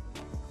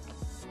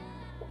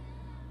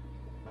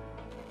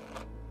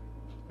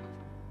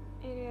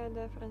 Iria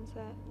de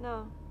français.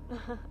 No,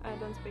 I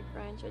don't speak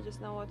French. I just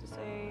know what to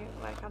say,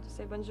 like how to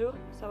say bonjour,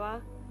 ça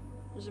va?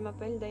 Je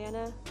m'appelle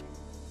Diana.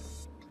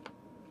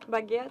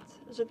 Baguette,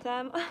 je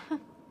t'aime.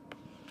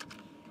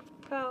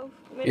 12.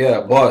 Yeah,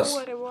 boss.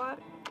 What?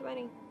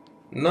 20.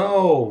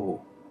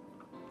 No.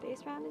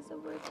 This round is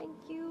over. Thank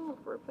you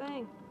for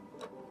playing.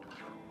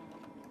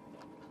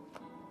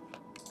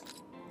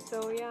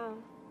 So yeah.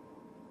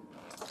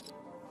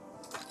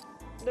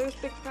 Do you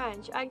speak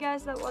French? I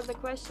guess that was the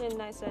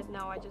question. I said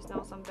no, I just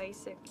know some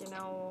basic,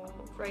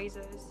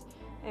 phrases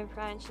in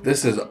French.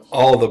 This is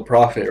all the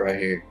profit right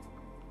here.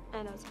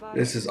 And that's about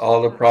This it. is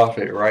all the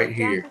profit right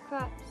here.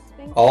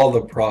 All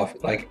the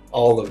profit, like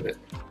all of it.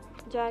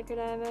 Jack of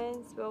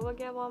diamonds. Will we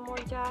get one more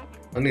jack?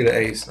 I need an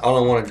ace. I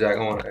don't want a jack,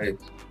 I want an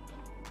ace.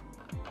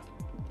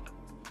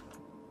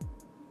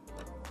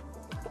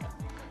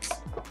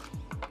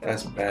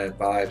 That's bad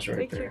vibes right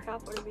Picture there.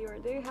 cup for the viewer.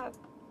 Do you have...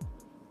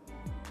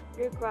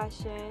 Good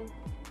question.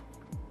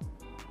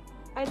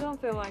 I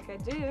don't feel like I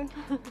do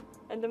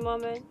at the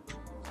moment.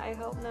 I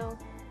hope no.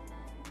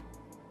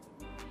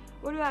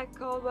 Would you like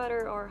cold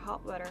weather or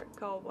hot weather?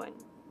 Cold one.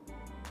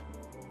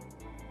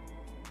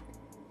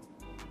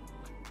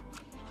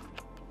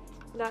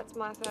 That's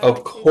my favorite.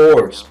 Of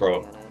course,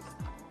 bro.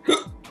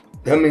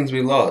 That means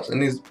we lost. It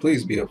needs to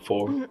please be a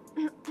 4.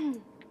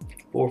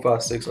 4,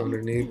 5, 6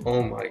 underneath.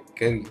 Oh my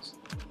goodness.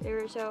 Here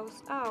it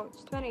shows.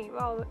 Ouch, 20.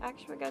 Well, we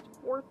actually got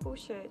 4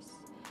 pushes.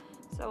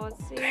 So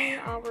let's see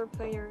our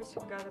players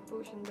who got a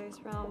push in this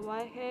round.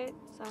 Whitehead,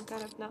 some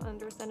kind of not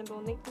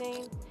understandable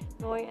nickname,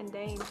 Noy and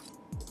Dane.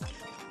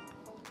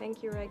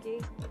 Thank you,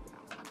 Reggie.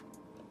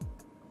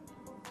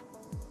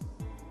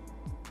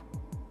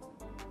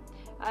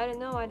 I don't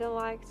know, I don't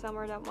like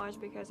summer that much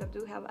because I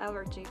do have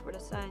allergy for the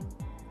sun.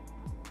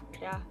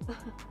 Yeah.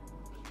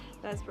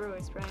 That's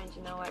really strange,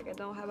 you know, like I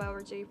don't have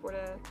allergy for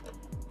the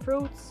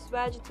fruits,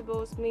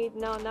 vegetables, meat,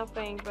 no,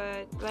 nothing,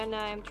 but when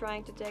I'm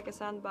trying to take a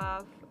sun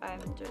bath,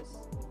 I'm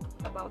just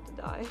about to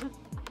die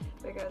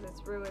because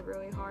it's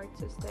really hard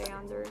to stay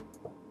under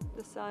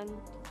the sun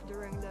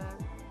during the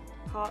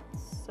hot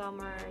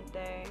summer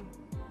day.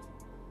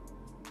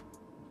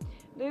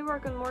 Do you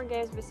work on more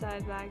games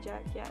besides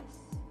blackjack? Yes,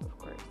 of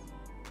course.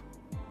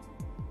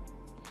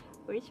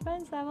 Which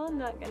ones? I'm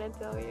not gonna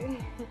tell you.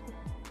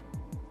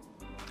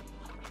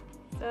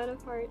 Soda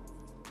parts.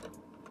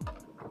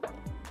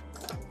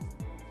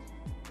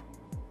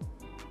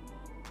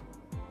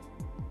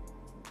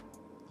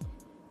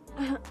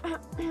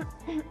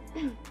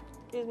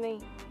 Excuse me.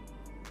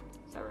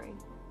 Sorry.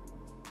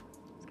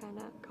 It's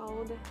kinda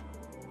cold.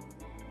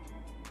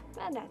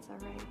 But that's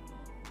alright.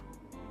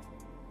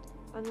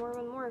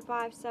 One more.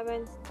 5,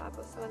 7. 5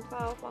 plus 7,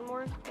 12. One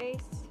more.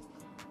 Ace.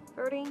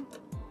 30.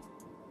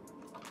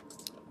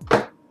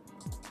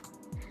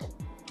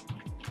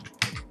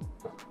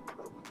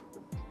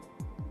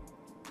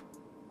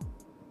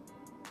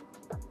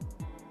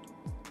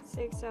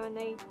 Six, 7,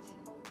 8.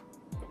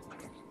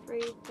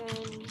 3, 10.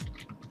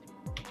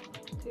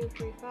 2,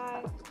 3,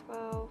 5.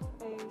 12.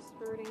 Ace.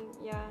 30.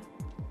 Yeah.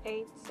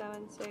 8,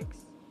 7, 6.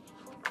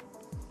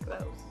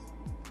 Close.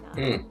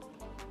 9.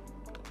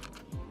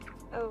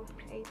 Oh,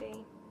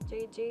 8A.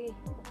 GG.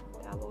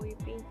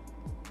 WP.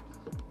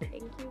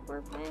 Thank you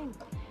for playing.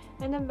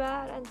 And a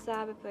bad and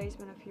sad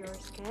replacement of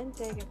yours can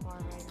take it far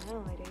right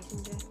now, ladies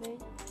and gentlemen.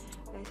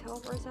 Let's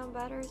hope for some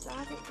better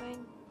Sabbath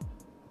thing.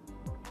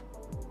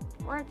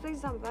 Or at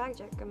least some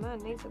blackjack. Come on,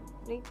 need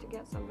to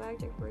get some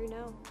blackjack for you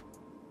now.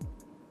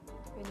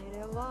 We need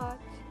it a lot.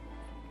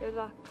 Good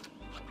luck.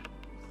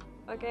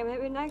 Okay,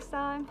 maybe next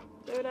time.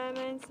 2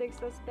 diamonds,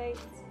 6 of spades.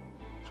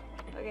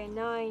 Okay,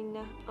 9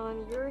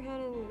 on your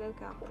hand and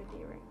look out for the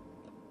deer.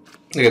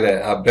 Look at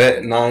that. I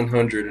bet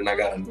 900 and I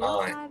got a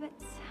 9.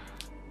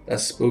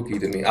 That's spooky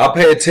to me. I'll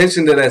pay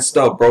attention to that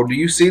stuff, bro. Do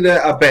you see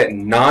that? I bet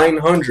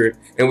 900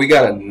 and we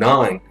got a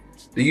 9.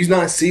 Do you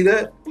not see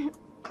that?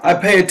 I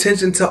pay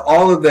attention to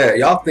all of that.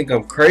 Y'all think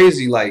I'm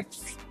crazy. Like,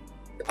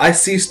 I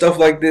see stuff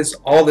like this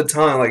all the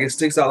time. Like, it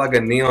sticks out like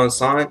a neon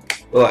sign.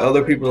 But like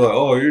other people are like,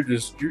 oh, you're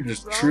just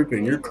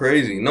tripping. You're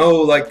crazy. No,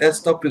 like that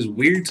stuff is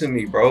weird to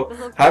me, bro.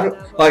 How do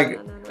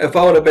if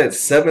I would have bet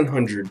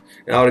 700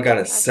 and I would have got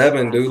a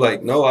 7, dude?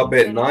 Like, no, I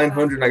bet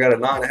 900 and I got a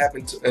 9. It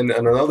happened in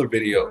another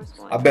video.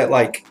 I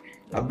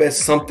bet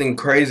something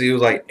crazy. It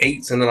was like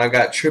 8s and then I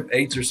got trip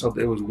 8s or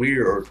something. It was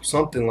weird or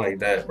something like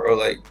that, bro.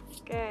 Like,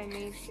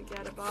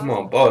 come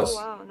on, boss. Oh,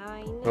 wow,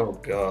 9. Oh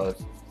god.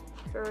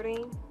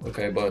 30.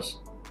 Okay, boss.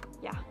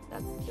 Yeah,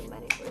 that's too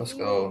many. Let's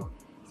go.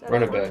 So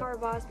Run it back. Our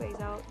boss pays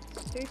out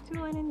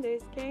 2-2 in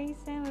this case,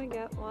 and we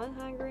got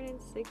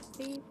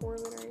 164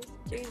 winners.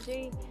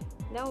 GG.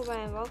 No,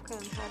 man, welcome.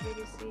 Happy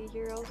to see you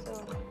here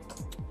also.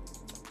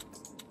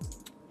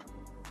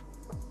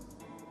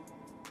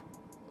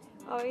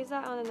 Oh, is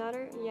that on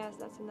another? Yes,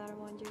 that's another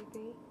one,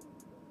 JP.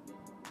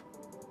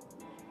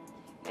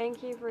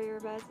 Thank you for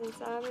your best in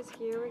service.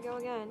 Here we go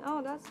again.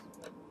 Oh, that's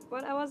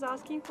what I was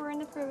asking for in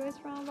the previous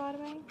round, by the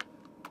way.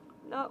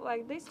 Not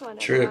like this one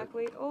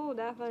exactly. Oh,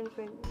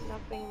 definitely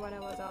nothing what I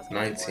was asking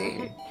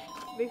 19. for.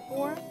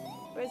 Before.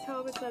 Let's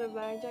hope it's not a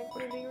blackjack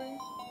for the viewer.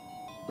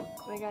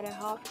 We got a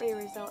halfway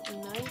result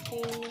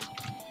 19.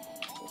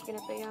 It's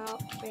gonna pay you out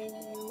 20.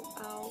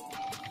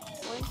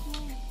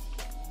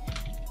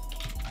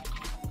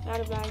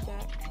 Not a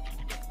blackjack.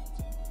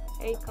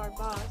 8 card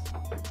boss.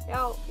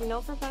 Yo, you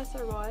know,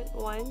 Professor, what?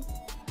 Once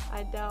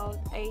I dealt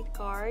 8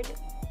 cards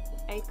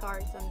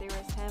on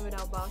Dearest Hand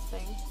without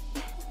bossing.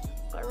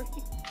 Sorry.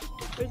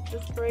 It's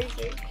just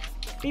crazy.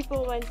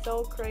 People went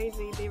so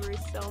crazy. They were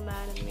so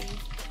mad at me.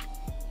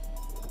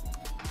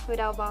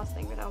 Without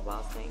bossing.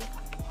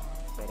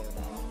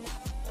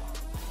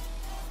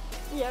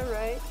 Yeah,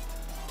 right.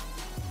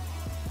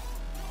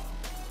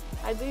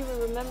 I do even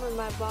remember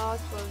my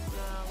boss was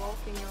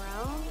walking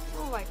around,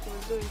 like he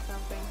was doing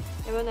something.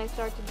 And when I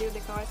started to do the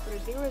cards for the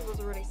dealer, it was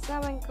already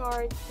 7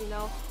 cards, you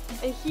know.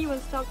 And he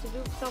even stopped to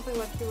do something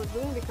what he was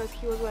doing because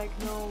he was like,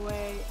 no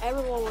way.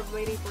 Everyone was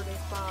waiting for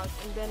this boss.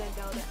 And then I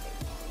dealt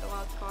the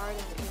last card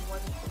and it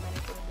wasn't too many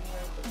for the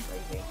dealer. It was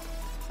crazy.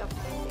 Stop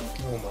ending.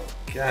 Oh my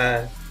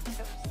god.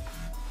 Yep.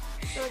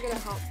 So we're gonna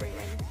help for you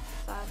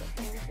inside the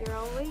thing here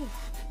only.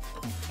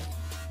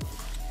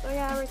 So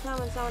yeah, every time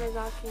when someone is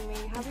asking me,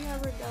 have you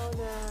ever done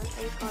the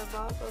 8 card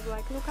boss? I was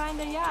like, no,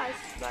 kinda yes,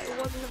 but it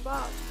wasn't a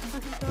boss.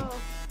 So,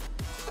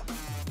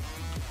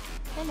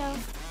 hello.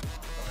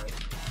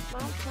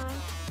 Last time.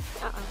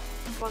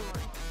 One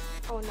more.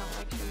 Oh no,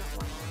 actually not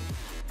one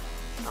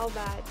more. All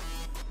bad.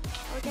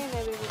 Okay,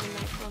 maybe with the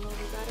next one will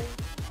be better.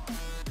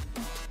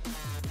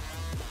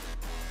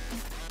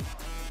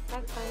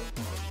 That's fine.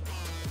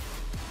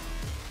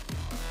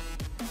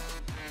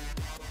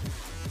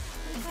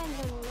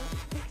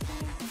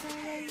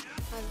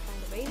 I'm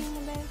kind of waiting a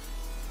bit.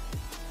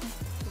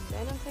 And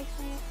then I'm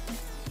fixing it.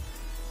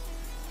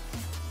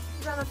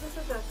 Zana, this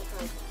is Jessica.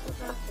 It's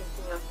not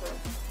fixing up here.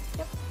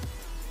 Yep.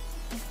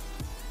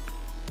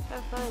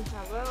 Have fun. I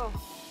will.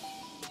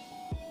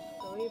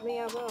 Believe me,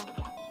 I will.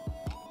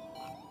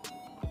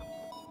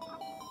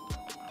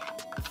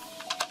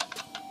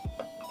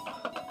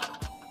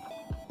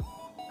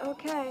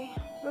 Okay.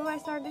 Will I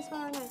start this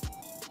one or not?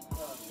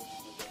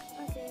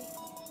 Okay.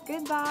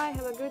 Goodbye.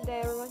 Have a good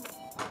day, everyone.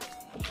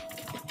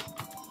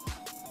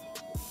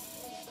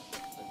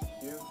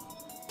 Thank you.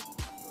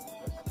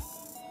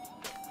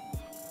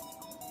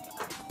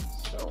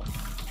 So.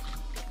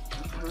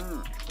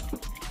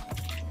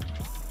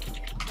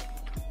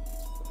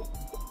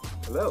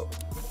 Hello.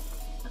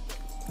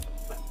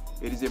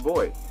 It is your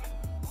boy.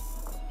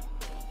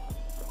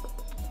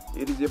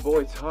 It is your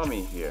boy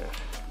Tommy here.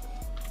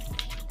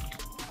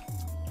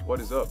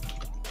 What is up?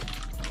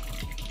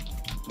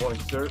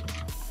 Morning, sir.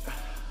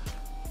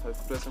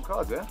 Let's play some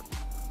cards, yeah?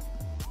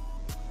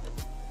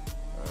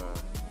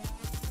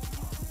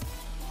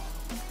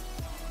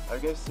 Are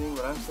you guys seeing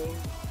what I'm saying?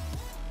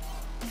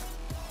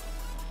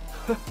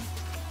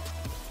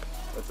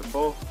 That's a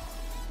four.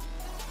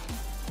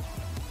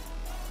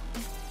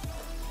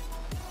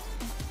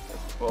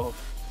 That's a four.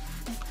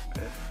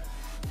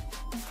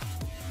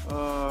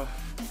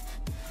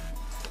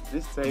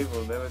 This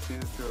table never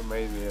ceases to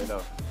amaze me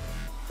enough.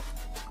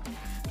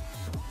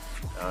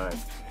 Alright.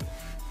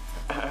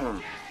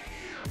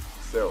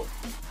 So,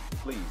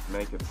 please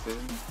make a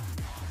decision.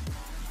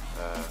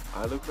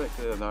 I look like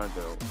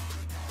Leonardo.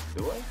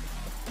 Do I?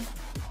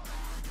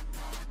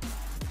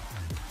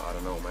 I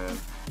don't know, man.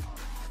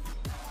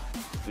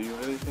 Do you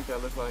really think I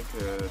look like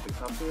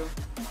DiCaprio?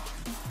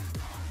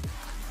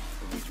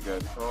 Did you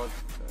guys card?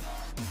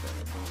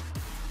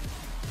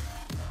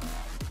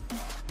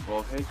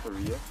 Well, hey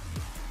Korea.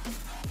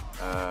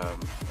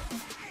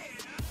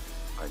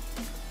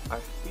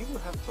 People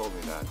have told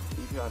me that.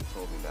 People have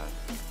told me that.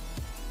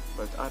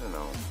 But I don't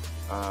know.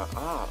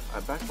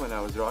 Back when I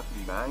was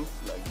rocking bangs,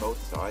 like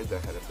both sides, I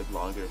had a bit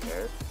longer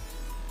hair.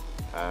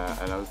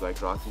 And I was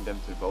like rocking them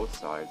to both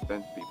sides.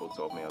 Then people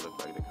told me I looked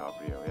like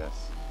DiCaprio,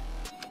 yes.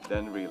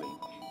 Then really.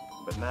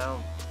 But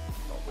now,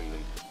 not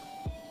really.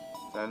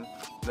 Then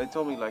they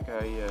told me like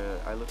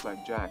I look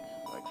like Jack,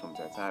 like from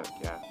Titanic,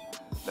 yeah.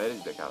 That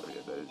is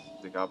DiCaprio. That is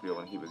DiCaprio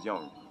when he was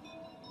young.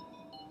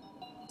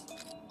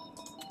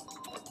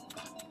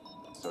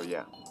 So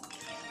yeah.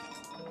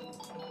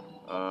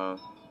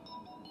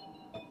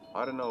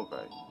 I don't know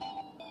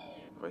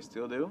if I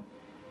still do.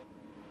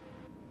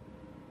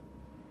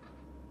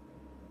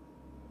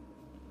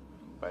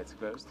 But it's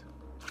closed.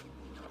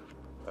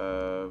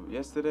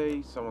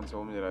 Yesterday someone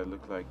told me that I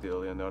look like the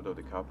Leonardo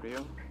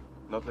DiCaprio.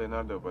 Not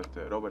Leonardo, but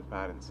Robert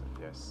Pattinson,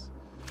 yes.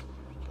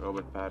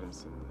 Robert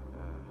Pattinson.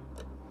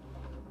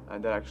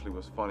 And that actually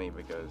was funny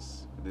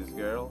because this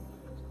girl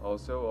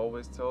also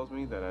always tells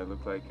me that I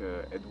look like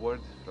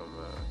Edward from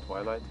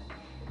Twilight.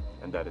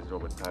 And that is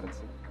Robert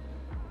Pattinson.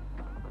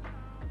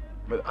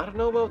 But I don't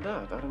know about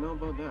that. I don't know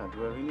about that.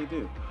 Do I really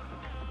do?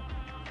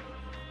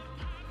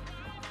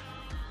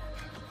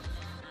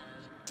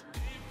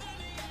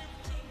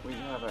 We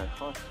have a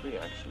hot 3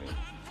 actually.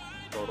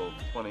 Total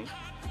 20. And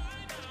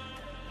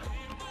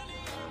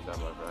that,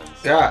 my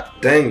friends. God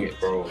dang it,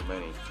 bro. So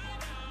many.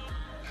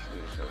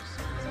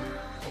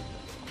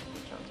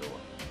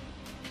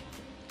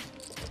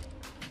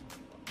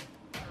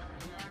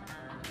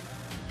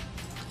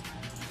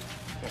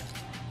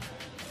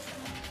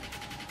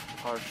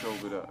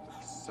 Harshal with a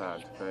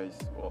sad face.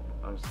 Well,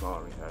 I'm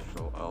sorry,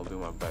 Harshal. I'll do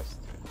my best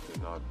to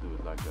not do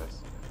it like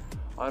this.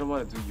 I don't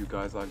want to do you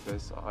guys like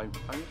this. I'm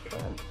a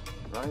friend,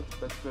 right?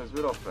 That's because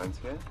we're all friends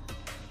here.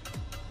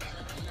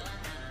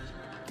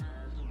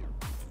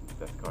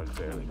 That card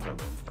barely come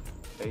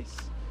in. Ace.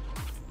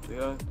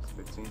 Leah, it's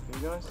 15 for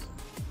you guys.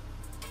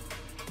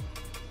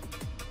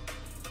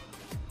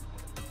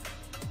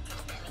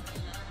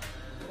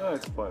 Oh,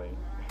 it's funny.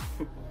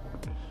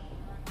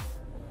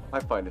 I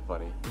find it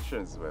funny.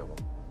 Insurance is available.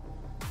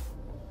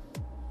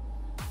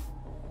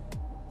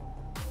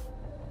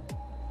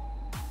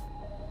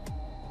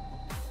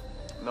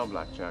 No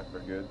blackjack, we're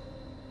good.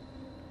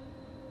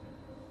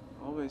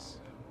 Always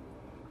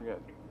forget.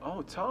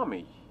 Oh,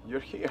 Tommy,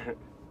 you're here.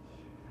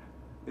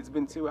 It's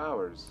been 2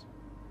 hours.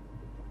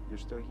 You're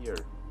still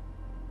here.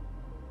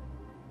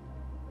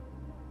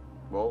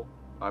 Well,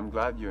 I'm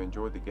glad you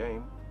enjoyed the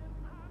game.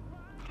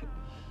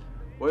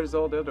 Where's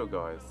all the other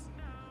guys?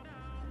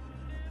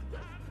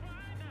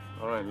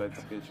 Alright,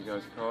 let's get you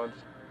guys a card.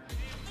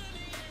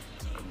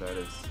 And that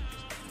is just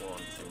one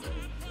too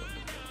many.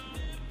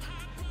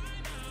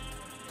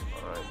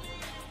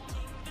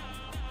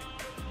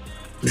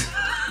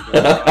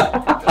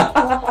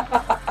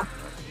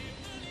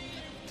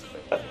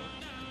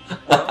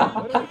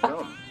 Where did it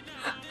come?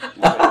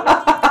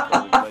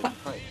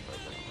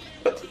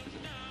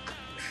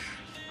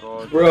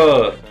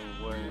 Bruh,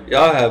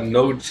 y'all have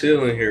no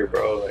chill in here,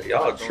 bro. Like,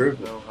 y'all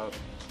tripping.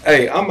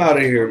 Hey, I'm out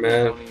of here,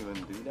 man.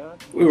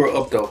 We were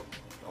up to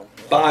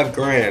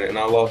 $5 and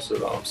I lost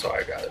it all. I'm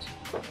sorry, guys.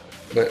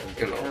 But,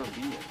 you know,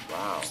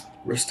 wow.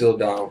 We're still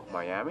down.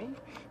 Miami?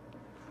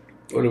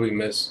 What did we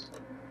miss?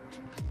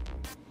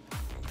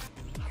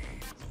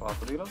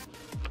 Papadito?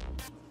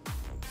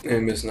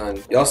 Ain't miss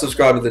nothing. Y'all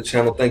subscribe to the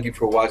channel. Thank you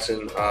for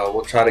watching.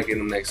 We'll try to get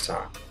them next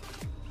time.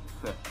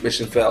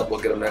 Mission failed. We'll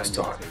get them next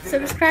time.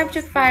 Subscribe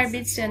to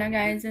Firebeat's channel,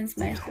 guys, and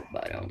smash the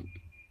button.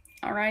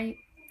 Alright?